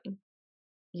avoid doing?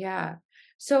 Yeah.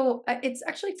 So it's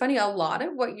actually funny. A lot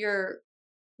of what you're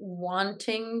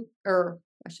wanting, or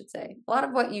I should say, a lot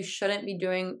of what you shouldn't be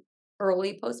doing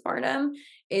early postpartum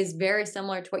is very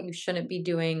similar to what you shouldn't be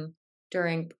doing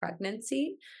during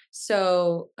pregnancy.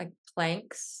 So, like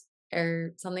planks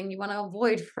are something you want to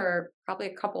avoid for probably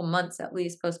a couple months at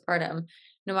least postpartum,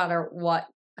 no matter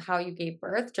how you gave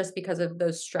birth, just because of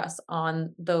those stress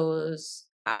on those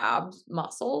abs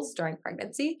muscles during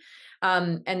pregnancy.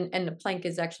 And the plank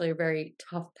is actually a very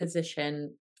tough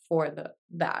position for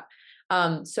that.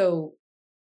 So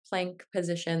plank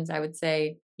positions, I would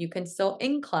say you can still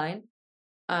incline,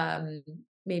 um,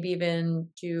 maybe even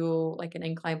do like an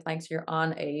incline plank. So you're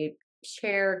on a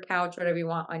chair, couch, whatever you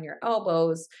want, on your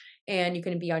elbows, and you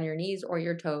can be on your knees or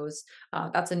your toes.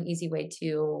 That's an easy way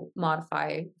to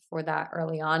modify for that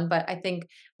early on. But I think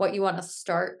what you want to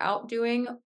start out doing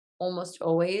almost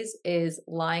always is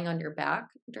lying on your back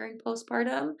during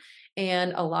postpartum.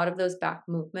 And a lot of those back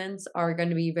movements are going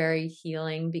to be very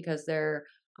healing because they're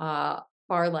uh,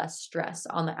 far less stress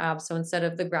on the abs. So instead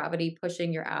of the gravity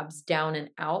pushing your abs down and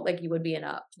out like you would be in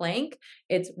a plank,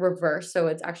 it's reverse. So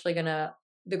it's actually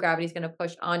the gravity is going to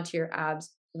push onto your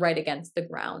abs right against the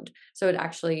ground. So it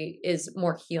actually is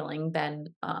more healing than,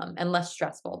 and less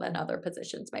stressful than other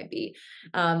positions might be.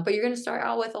 But you're going to start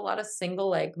out with a lot of single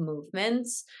leg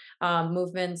movements,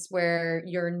 movements where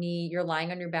you're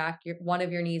lying on your back, one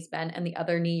of your knees bent and the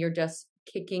other knee, you're just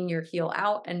kicking your heel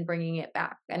out and bringing it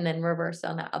back, and then reverse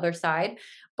on that other side.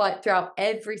 But throughout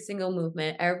every single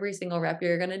movement, every single rep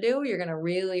you're going to do, you're going to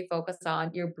really focus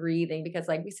on your breathing, because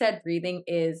like we said, breathing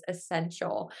is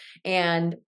essential.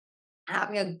 And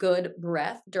having a good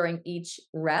breath during each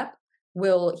rep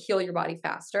will heal your body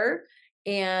faster,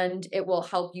 and it will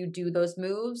help you do those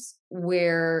moves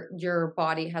where your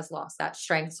body has lost that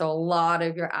strength. So a lot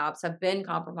of your abs have been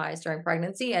compromised during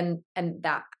pregnancy, and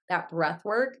that breath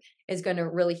work is going to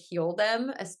really heal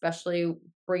them, especially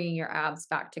bringing your abs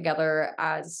back together.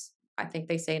 As I think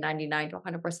they say 99 to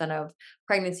 100% of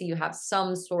pregnancy, you have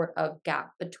some sort of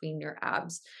gap between your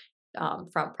abs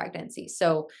from pregnancy.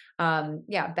 So,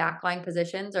 yeah, backline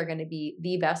positions are going to be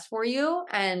the best for you.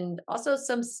 And also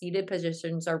some seated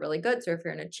positions are really good. So if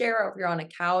you're in a chair or if you're on a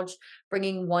couch,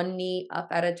 bringing one knee up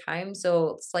at a time.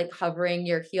 So it's like hovering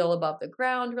your heel above the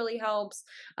ground really helps.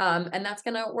 And that's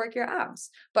going to work your abs.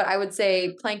 But I would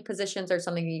say plank positions are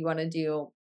something that you want to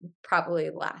do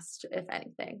probably last, if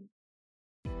anything.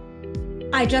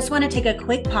 I just want to take a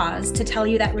quick pause to tell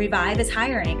you that Revive is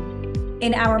hiring.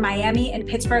 In our Miami and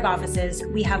Pittsburgh offices,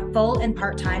 we have full and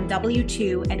part-time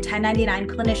W-2 and 1099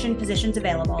 clinician positions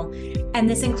available, and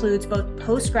this includes both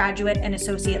postgraduate and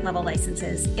associate level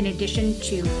licenses, in addition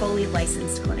to fully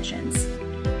licensed clinicians.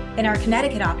 In our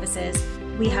Connecticut offices,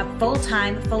 we have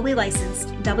full-time, fully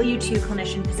licensed W-2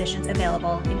 clinician positions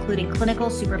available, including clinical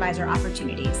supervisor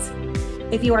opportunities.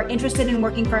 If you are interested in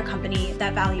working for a company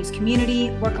that values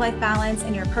community, work-life balance,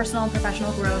 and your personal and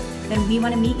professional growth, then we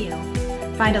want to meet you.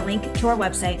 Find a link to our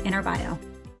website in our bio.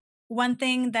 One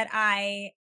thing that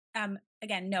I,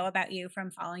 again, know about you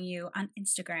from following you on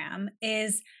Instagram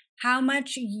is how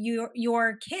much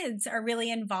your kids are really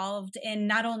involved in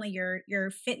not only your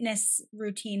fitness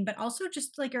routine, but also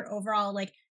just like your overall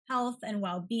like health and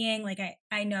well-being. Like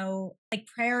I know like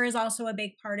prayer is also a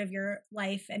big part of your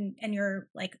life and your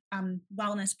like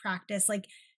wellness practice. Like,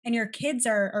 and your kids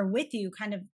are with you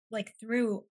kind of like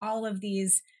through all of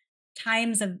these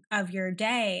times of your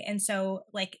day. And so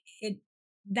like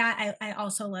I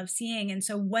also love seeing. And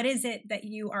so what is it that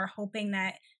you are hoping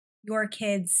that your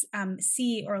kids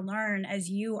see or learn as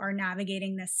you are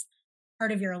navigating this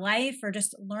part of your life, or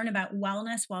just learn about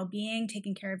wellness, well-being,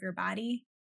 taking care of your body?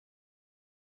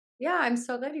 Yeah, I'm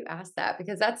so glad you asked that,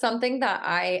 because that's something that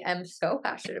I am so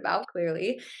passionate about,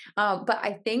 clearly. But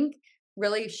I think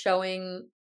really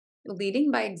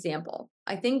leading by example.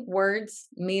 I think words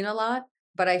mean a lot,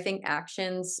 but I think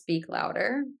actions speak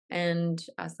louder. And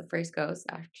as the phrase goes,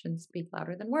 actions speak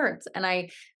louder than words.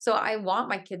 So I want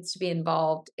my kids to be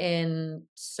involved in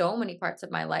so many parts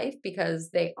of my life, because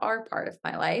they are part of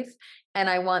my life. And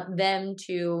I want them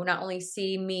to not only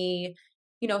see me,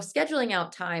 scheduling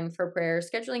out time for prayer,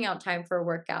 scheduling out time for a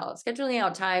workout, scheduling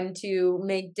out time to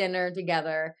make dinner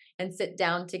together and sit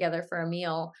down together for a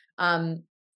meal.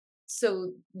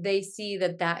 So they see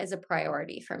that that is a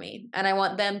priority for me. And I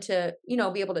want them to,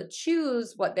 be able to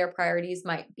choose what their priorities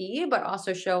might be, but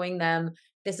also showing them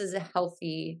this is a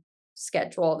healthy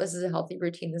schedule. This is a healthy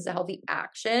routine. This is a healthy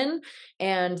action.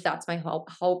 And that's my hope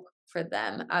for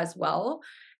them as well.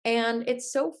 And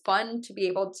it's so fun to be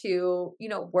able to,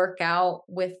 work out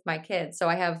with my kids. So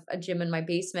I have a gym in my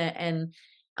basement, and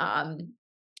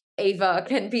Ava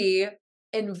can be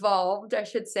involved, I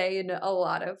should say, in a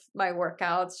lot of my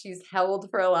workouts. She's held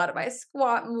for a lot of my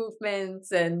squat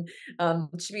movements, and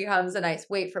she becomes a nice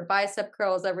weight for bicep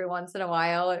curls every once in a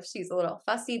while if she's a little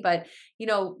fussy. But,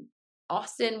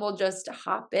 Austin will just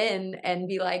hop in and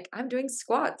be like, I'm doing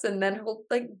squats, and then he'll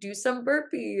like do some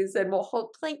burpees and we'll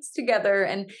hold planks together.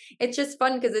 And it's just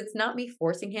fun because it's not me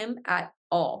forcing him at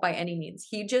all by any means.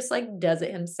 He just like does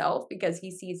it himself because he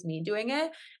sees me doing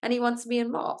it and he wants to be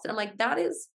involved. And I'm like, that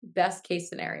is best case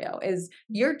scenario, is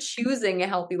you're choosing a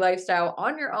healthy lifestyle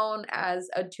on your own as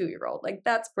a 2-year-old. Like,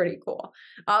 that's pretty cool.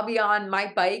 I'll be on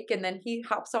my bike and then he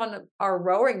hops on our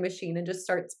rowing machine and just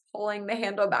starts pulling the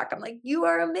handle back. I'm like, you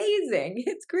are amazing.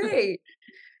 It's great.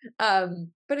 But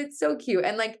it's so cute.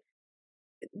 And like,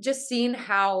 just seeing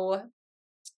how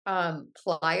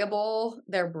pliable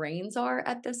their brains are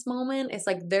at this moment. It's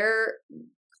like they're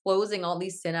closing all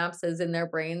these synapses in their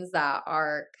brains that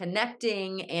are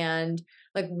connecting and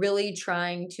like really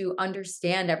trying to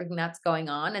understand everything that's going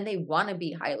on, and they want to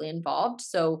be highly involved.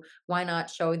 So why not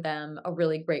show them a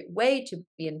really great way to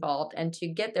be involved and to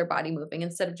get their body moving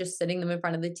instead of just sitting them in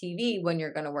front of the TV when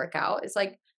you're going to work out? It's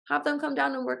like, have them come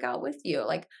down and work out with you.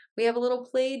 Like, we have a little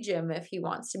play gym if he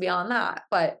wants to be on that,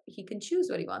 but he can choose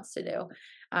what he wants to do.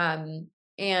 And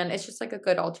it's just like a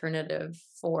good alternative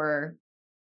for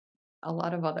a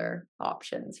lot of other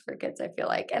options for kids, I feel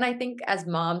like. And I think as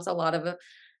moms, a lot of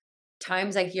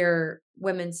times I hear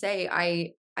women say,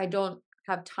 I don't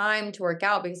have time to work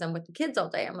out because I'm with the kids all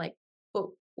day. I'm like,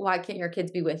 well, why can't your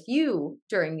kids be with you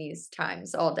during these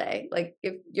times all day? Like,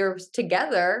 if you're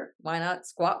together, why not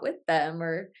squat with them,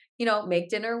 or, make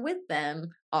dinner with them?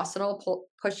 Austin will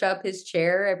push up his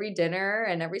chair every dinner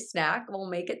and every snack. We'll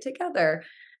make it together.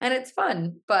 And it's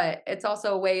fun, but it's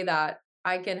also a way that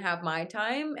I can have my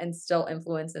time and still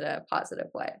influence in a positive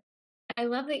way. I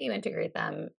love that you integrate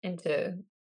them into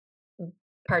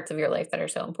parts of your life that are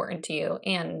so important to you,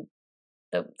 and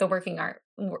the working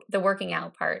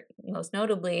out part, most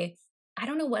notably. I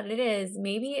don't know what it is.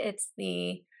 Maybe it's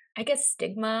the, I guess,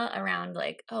 stigma around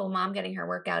like, oh, mom getting her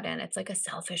workout in. It's like a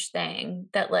selfish thing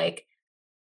that like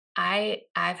I've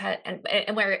had,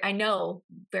 and where I know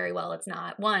very well it's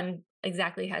not. One,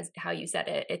 exactly as how you said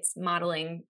it. It's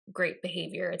modeling great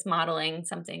behavior. It's modeling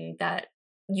something that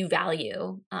you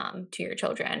value to your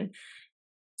children.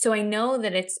 So I know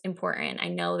that it's important. I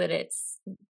know that it's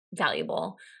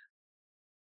valuable.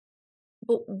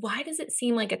 But why does it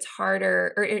seem like it's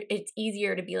harder, or it's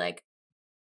easier to be like,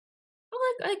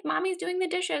 oh, like mommy's doing the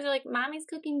dishes, or like mommy's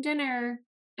cooking dinner,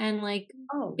 and like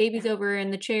Oh, baby's over in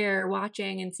the chair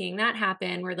watching and seeing that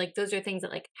happen, where like those are things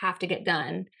that like have to get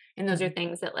done. And those are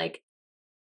things that like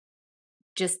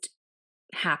just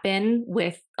happen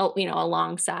with,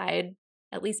 alongside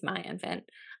at least my infant.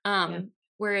 yeah.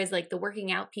 Whereas like the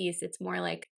working out piece, it's more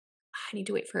like, I need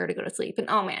to wait for her to go to sleep. And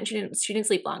oh man, she didn't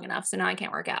sleep long enough. So now I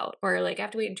can't work out. Or like I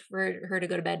have to wait for her to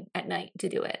go to bed at night to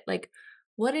do it. Like,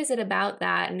 what is it about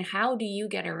that? And how do you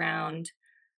get around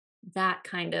that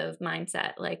kind of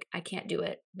mindset? Like, I can't do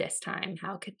it this time.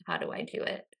 How do I do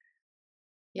it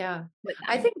Yeah. with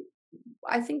I them?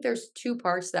 think there's two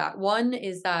parts to that. One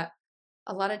is that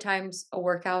a lot of times a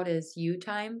workout is you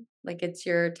time. Like, it's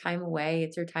your time away.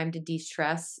 It's your time to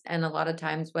de-stress. And a lot of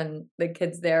times when the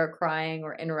kid's there crying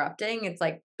or interrupting, it's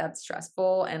like, that's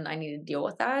stressful and I need to deal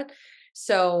with that.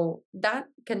 So that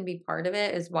can be part of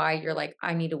it, is why you're like,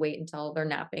 I need to wait until they're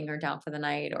napping or down for the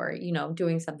night, or,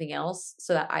 doing something else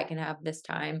so that I can have this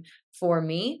time for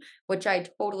me, which I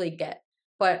totally get.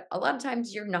 But a lot of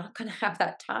times you're not going to have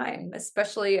that time,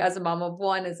 especially as a mom of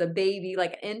one, as a baby,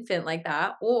 like an infant like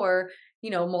that, or,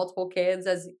 multiple kids,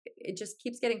 as it just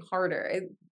keeps getting harder.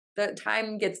 The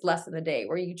time gets less in the day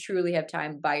where you truly have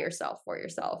time by yourself for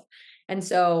yourself. And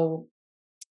so,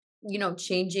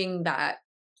 changing that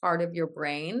part of your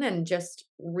brain and just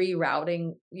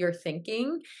rerouting your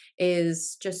thinking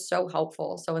is just so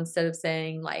helpful. So instead of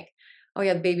saying like, oh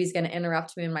yeah, the baby's going to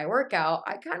interrupt me in my workout,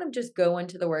 I kind of just go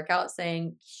into the workout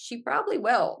saying, she probably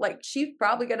will. Like, she's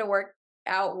probably going to work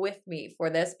out with me for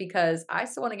this because I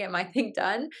still want to get my thing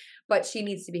done, but she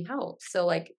needs to be helped. So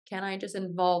like, can I just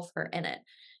involve her in it?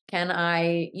 Can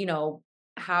I,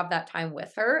 have that time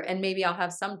with her? And maybe I'll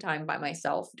have some time by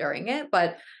myself during it,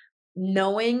 but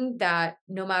knowing that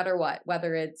no matter what,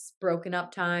 whether it's broken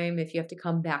up time, if you have to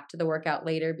come back to the workout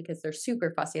later because they're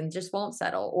super fussy and just won't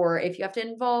settle, or if you have to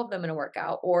involve them in a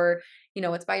workout, or,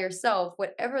 it's by yourself,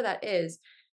 whatever that is,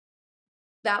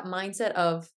 that mindset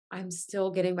of I'm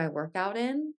still getting my workout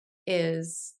in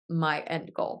is my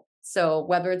end goal. So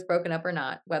whether it's broken up or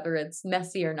not, whether it's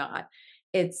messy or not,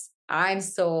 I'm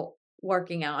still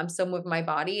working out. I'm still moving my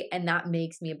body. And that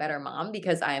makes me a better mom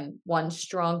because I'm one,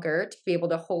 stronger to be able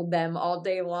to hold them all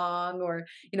day long, or,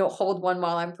 hold one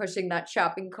while I'm pushing that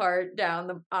shopping cart down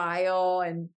the aisle,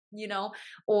 and,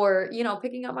 or,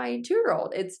 picking up my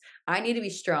 2-year-old. I need to be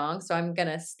strong. So I'm going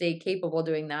to stay capable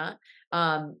doing that.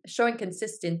 Showing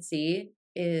consistency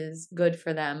is good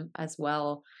for them as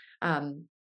well.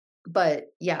 But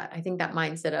yeah, I think that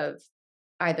mindset of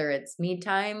either it's me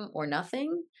time or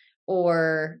nothing,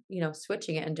 or,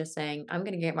 switching it and just saying, I'm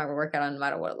going to get my workout on no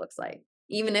matter what it looks like.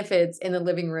 Even if it's in the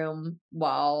living room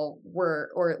or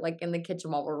like in the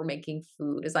kitchen while we're making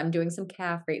food, as I'm doing some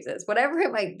calf raises, whatever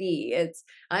it might be,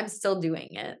 I'm still doing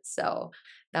it. So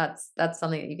that's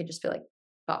something that you can just feel like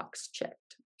box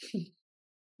checked. I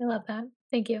love that.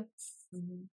 Thank you.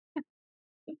 Mhm.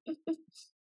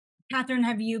 Catherine,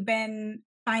 have you been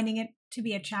finding it to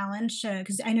be a challenge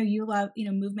because I know you love,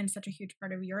 movement's such a huge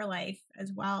part of your life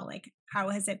as well. Like, how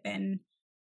has it been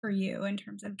for you in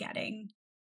terms of getting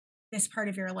this part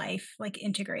of your life like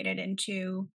integrated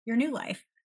into your new life?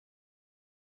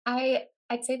 I'd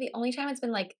say the only time it's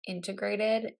been like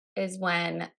integrated is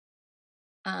when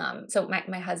so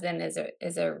my husband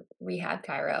is a rehab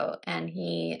chiro, and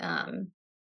he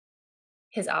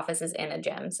his office is in a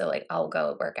gym, so like I'll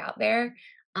go work out there.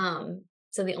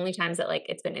 So the only times that like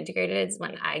it's been integrated is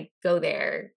when I go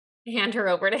there, hand her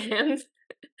over to him,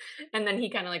 and then he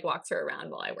kind of like walks her around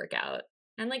while I work out.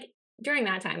 And like during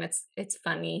that time, it's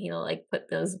funny. He'll like put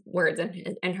those words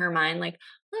in her mind, like,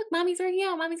 "Look, mommy's working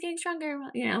out, mommy's getting stronger,"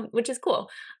 which is cool.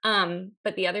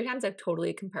 But the other times I've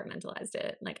totally compartmentalized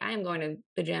it. Like I am going to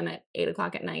the gym at 8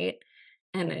 o'clock at night,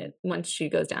 and once she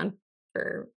goes down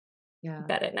for Yeah.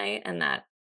 bed at night, and that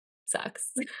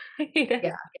sucks. I hate it.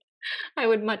 Yeah. I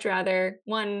would much rather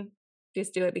one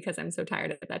just do it because I'm so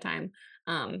tired at that time.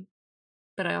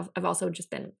 But I've also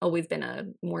just always been a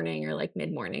morning or like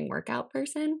mid-morning workout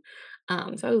person.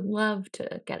 So I would love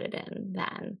to get it in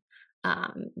then.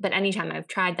 But anytime I've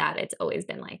tried that, it's always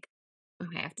been like,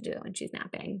 okay, I have to do it when she's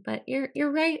napping. But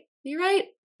you're right. You're right.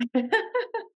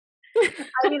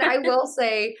 I mean, I will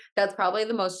say that's probably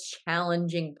the most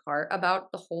challenging part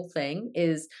about the whole thing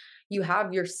is you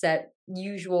have your set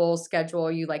usual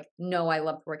schedule. You like, know, I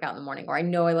love to work out in the morning, or I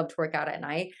know I love to work out at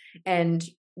night. And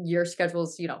your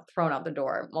schedule's, thrown out the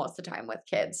door most of the time with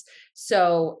kids.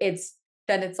 So it's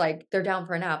like they're down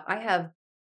for a nap. I have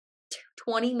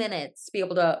 20 minutes to be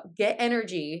able to get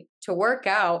energy to work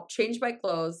out, change my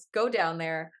clothes, go down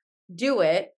there, do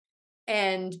it,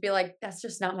 and be like, that's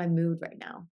just not my mood right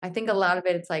now. I think a lot of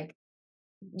it, it's like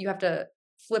you have to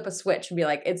flip a switch and be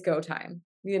like, it's go time,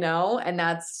 and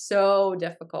that's so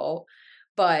difficult.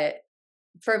 But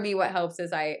for me, what helps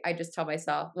is I just tell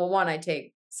myself, well, one, I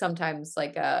take sometimes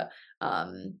like a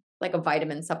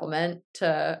vitamin supplement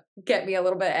to get me a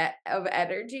little bit of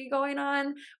energy going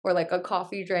on, or like a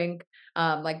coffee drink,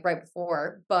 like right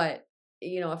before. But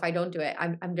if I don't do it,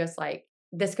 I'm just like,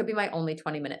 this could be my only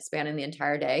 20-minute span in the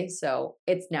entire day. So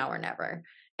it's now or never.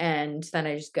 And then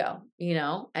I just go,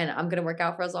 and I'm going to work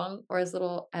out for as long or as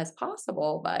little as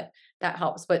possible, but that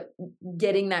helps. But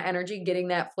getting that energy, getting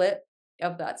that flip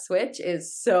of that switch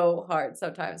is so hard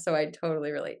sometimes. So I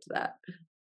totally relate to that.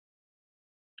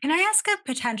 Can I ask a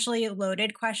potentially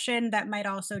loaded question that might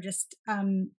also just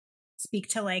speak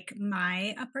to like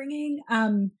my upbringing?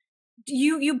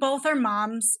 You both are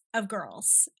moms of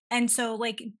girls, and so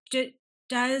like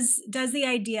does the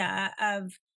idea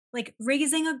of like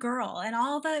raising a girl and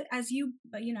all the as you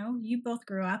both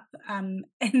grew up in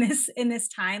this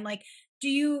time, like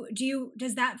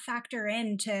does that factor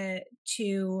into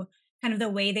kind of the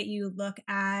way that you look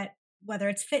at whether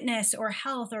it's fitness or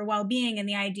health or well-being, and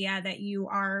the idea that you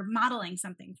are modeling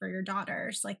something for your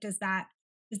daughters? Like does that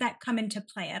come into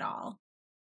play at all?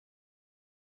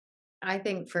 I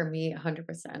think for me, 100%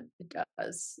 it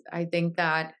does. I think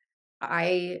that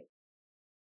I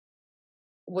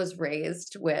was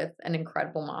raised with an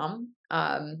incredible mom.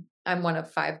 I'm one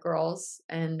of 5 girls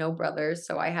and no brothers,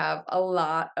 so I have a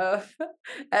lot of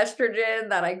estrogen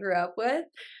that I grew up with.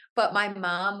 But my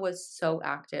mom was so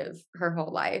active her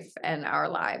whole life and our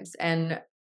lives, and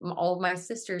all of my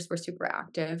sisters were super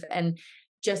active. And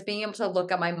just being able to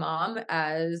look at my mom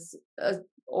as a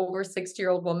over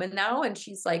 60-year-old woman now, and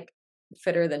she's like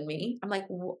fitter than me. I'm like,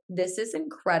 this is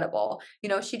incredible.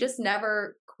 She just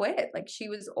never quit. Like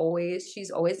she's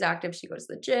always active. She goes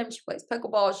to the gym, she plays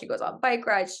pickleball, she goes on bike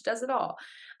rides, she does it all.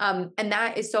 And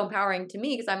that is so empowering to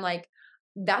me because I'm like,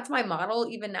 that's my model.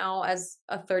 Even now as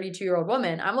a 32-year-old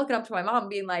woman, I'm looking up to my mom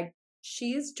being like,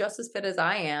 she's just as fit as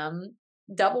I am,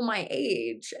 double my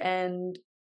age. And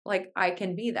like, I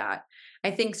can be that.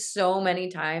 I think so many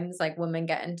times like women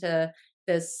get into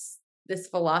this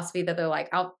philosophy that they're like,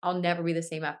 I'll never be the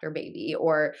same after baby,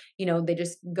 or they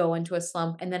just go into a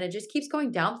slump, and then it just keeps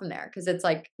going down from there because it's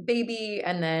like baby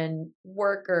and then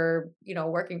work, or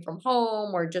working from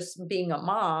home, or just being a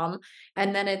mom,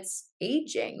 and then it's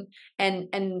aging, and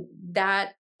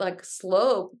that like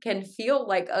slope can feel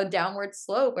like a downward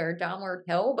slope or a downward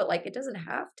hill, but like it doesn't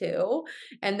have to.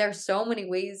 And there's so many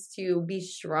ways to be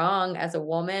strong as a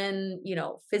woman,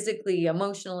 physically,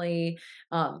 emotionally,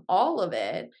 all of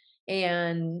it.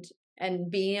 and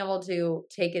being able to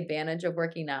take advantage of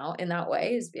working out in that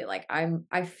way is being like,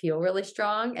 I feel really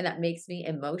strong, and that makes me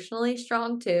emotionally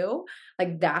strong too.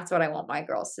 Like, that's what I want my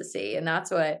girls to see. And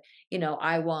that's what,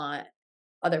 I want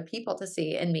other people to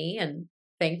see in me, and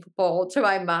thankful to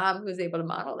my mom who's able to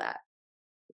model that.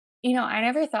 I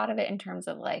never thought of it in terms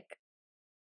of like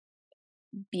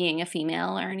being a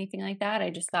female or anything like that. I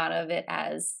just thought of it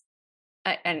as,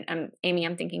 and Amy,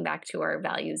 I'm thinking back to our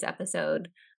values episode.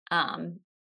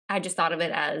 I just thought of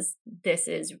it as, this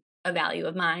is a value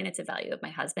of mine. It's a value of my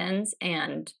husband's.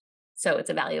 And so it's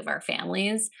a value of our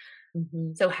families.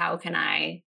 Mm-hmm. So how can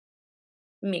I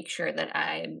make sure that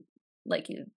I, like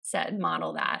you said,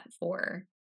 model that for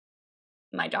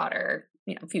my daughter,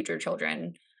 future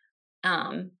children,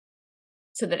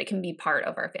 so that it can be part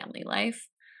of our family life,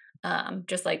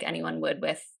 just like anyone would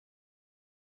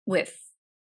with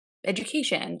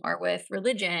education or with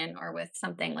religion or with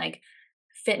something like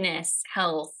fitness,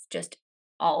 health, just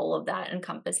all of that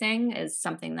encompassing is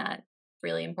something that's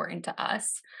really important to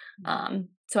us.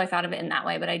 So I thought of it in that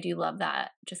way, but I do love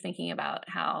that, just thinking about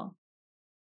how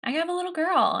I have a little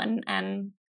girl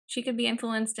and she could be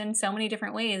influenced in so many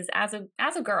different ways as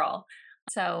a girl.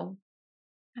 So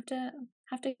I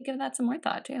have to give that some more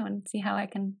thought too, and see how I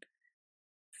can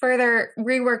further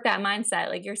rework that mindset,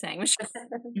 like you're saying, Michelle.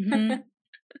 Mm-hmm.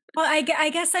 Well, I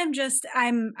guess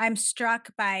I'm struck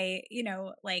by,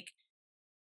 like,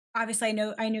 obviously I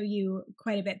know you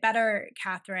quite a bit better,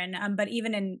 Catherine. But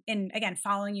even in again,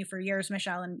 following you for years,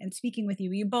 Michelle, and speaking with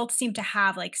you, you both seem to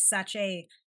have like such a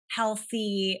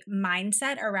healthy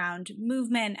mindset around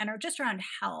movement and or just around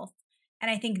health. And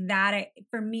I think that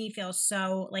for me feels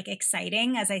so like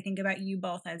exciting as I think about you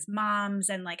both as moms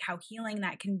and like how healing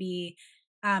that can be.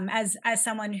 As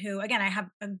someone who, again, I have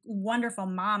a wonderful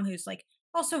mom who's like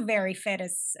also very fit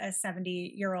as a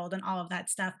 70-year-old and all of that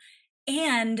stuff.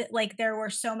 And like there were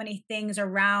so many things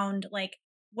around like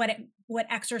what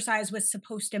exercise was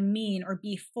supposed to mean or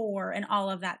be for and all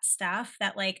of that stuff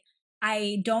that like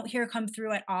I don't hear come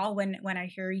through at all when I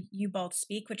hear you both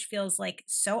speak, which feels like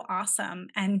so awesome.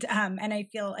 And I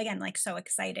feel again like so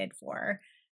excited for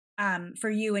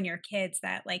you and your kids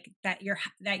that like that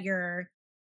you're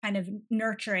kind of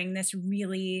nurturing this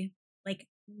really like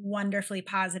wonderfully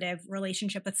positive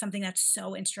relationship with something that's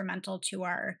so instrumental to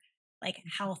our like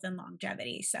health and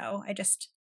longevity. So I just,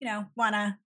 want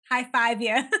to high five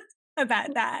you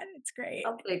about that. It's great.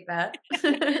 I'll take that.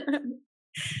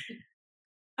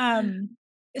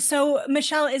 So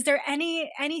Michelle, is there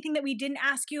anything that we didn't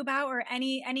ask you about, or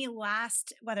any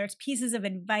last, whether it's pieces of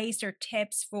advice or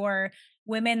tips for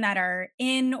women that are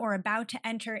in or about to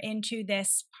enter into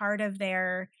this part of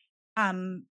their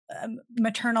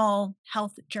maternal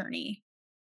health journey?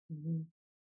 Mhm.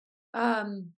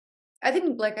 I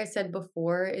think, like I said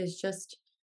before, is just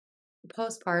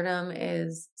postpartum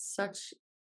is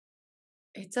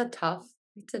it's a tough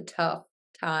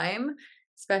time,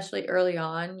 especially early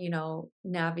on,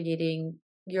 navigating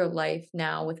your life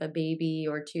now with a baby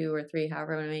or two or three,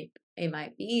 however it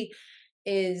might be,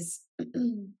 is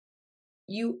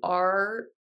you are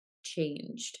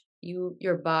changed.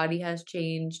 Your body has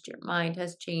changed, your mind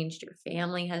has changed, your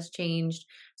family has changed.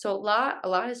 So a lot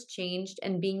has changed,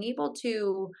 and being able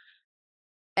to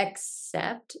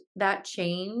accept that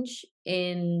change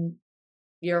in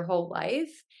your whole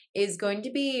life is going to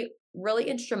be really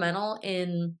instrumental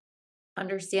in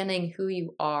understanding who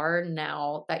you are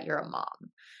now that you're a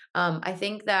mom. I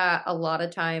think that a lot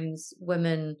of times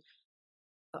women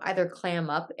either clam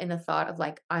up in the thought of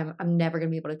like, I'm never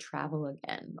gonna be able to travel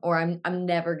again, or I'm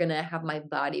never gonna have my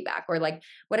body back, or like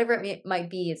whatever might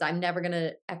be, is I'm never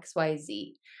gonna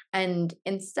XYZ. And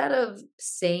instead of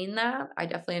saying that, I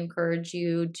definitely encourage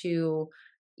you to,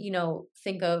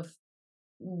 think of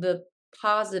the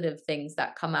positive things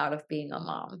that come out of being a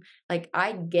mom. Like,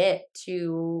 I get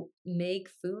to make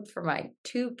food for my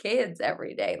two kids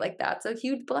every day. Like, that's a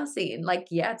huge blessing. Like,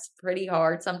 yeah, it's pretty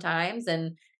hard sometimes,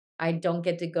 and I don't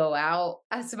get to go out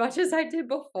as much as I did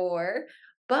before,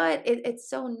 but it's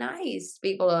so nice to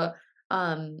be able to,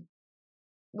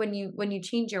 when you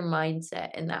change your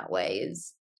mindset in that way,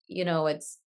 is,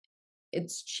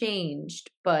 it's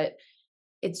changed, but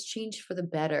it's changed for the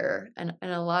better. And in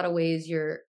a lot of ways,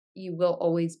 you will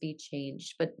always be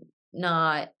changed, but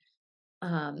not,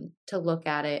 to look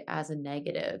at it as a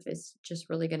negative is just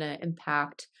really going to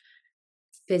impact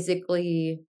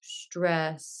physically,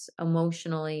 stress,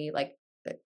 emotionally, like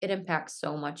it impacts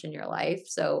so much in your life.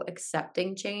 So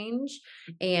accepting change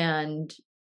and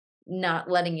not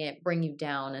letting it bring you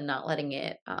down, and not letting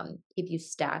it keep you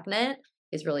stagnant,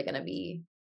 is really going to be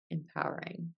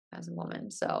empowering as a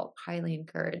woman. So highly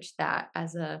encourage that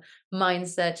as a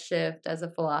mindset shift, as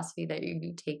a philosophy that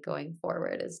you take going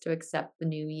forward, is to accept the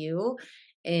new you,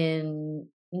 in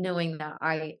knowing that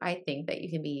I think that you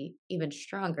can be even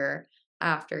stronger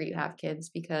after you have kids,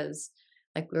 because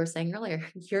like we were saying earlier,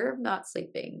 you're not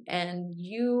sleeping and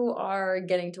you are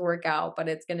getting to work out, but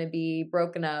it's going to be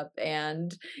broken up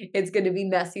and it's going to be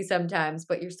messy sometimes,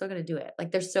 but you're still going to do it.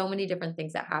 Like there's so many different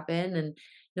things that happen, and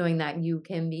knowing that you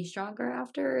can be stronger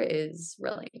after is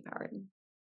really empowering.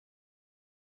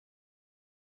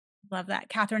 Love that.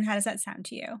 Catherine, how does that sound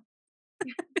to you?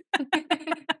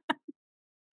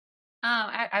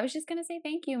 I was just gonna say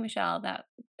thank you, Michelle.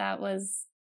 That was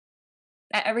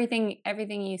everything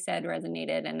you said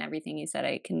resonated, and everything you said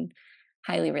I can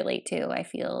highly relate to. I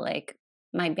feel like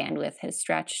my bandwidth has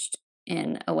stretched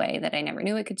in a way that I never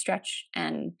knew it could stretch,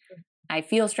 and I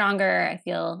feel stronger. I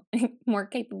feel more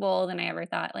capable than I ever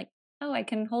thought. Like, oh, I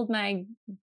can hold my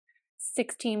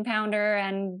 16-pounder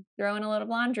and throw in a load of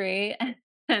laundry,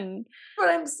 and What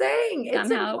I'm saying, it's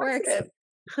somehow it works.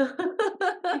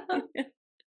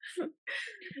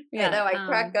 Yeah, no, I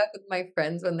crack up with my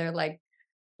friends when they're like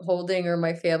holding, or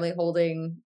my family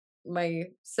holding my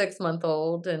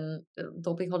 6-month-old, and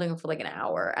they'll be holding him for like an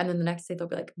hour. And then the next day they'll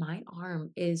be like, my arm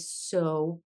is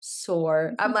so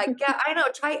sore. I'm like, yeah, I know.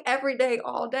 Try every day,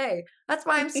 all day. That's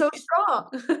why I'm so strong.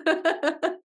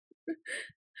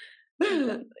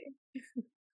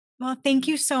 Well, thank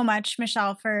you so much,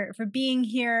 Michelle, for being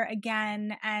here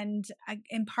again and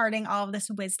imparting all of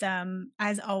this wisdom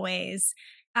as always.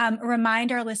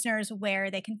 Remind our listeners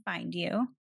where they can find you.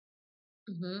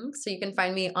 So you can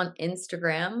find me on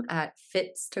Instagram at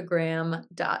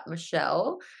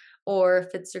fitstagram.michelle, or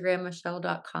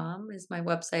fitstagrammichelle.com is my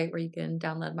website, where you can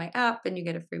download my app and you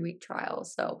get a free week trial.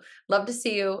 So love to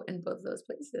see you in both of those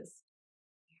places.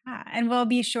 Yeah, and we'll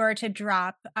be sure to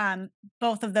drop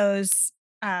both of those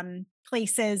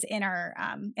places in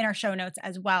our show notes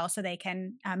as well, so they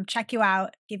can check you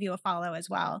out, give you a follow as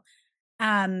well.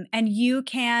 And you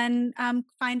can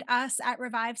find us at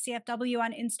Revive CFW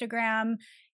on Instagram.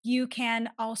 You can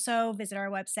also visit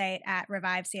our website at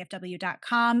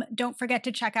revivecfw.com. Don't forget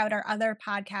to check out our other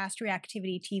podcast,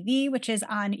 Reactivity TV, which is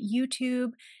on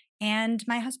YouTube. And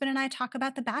my husband and I talk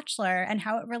about The Bachelor and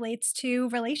how it relates to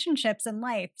relationships and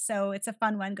life. So it's a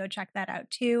fun one. Go check that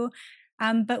out too.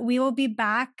 But we will be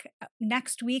back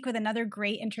next week with another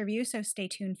great interview. So stay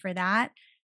tuned for that.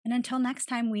 And until next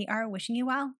time, we are wishing you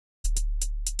well.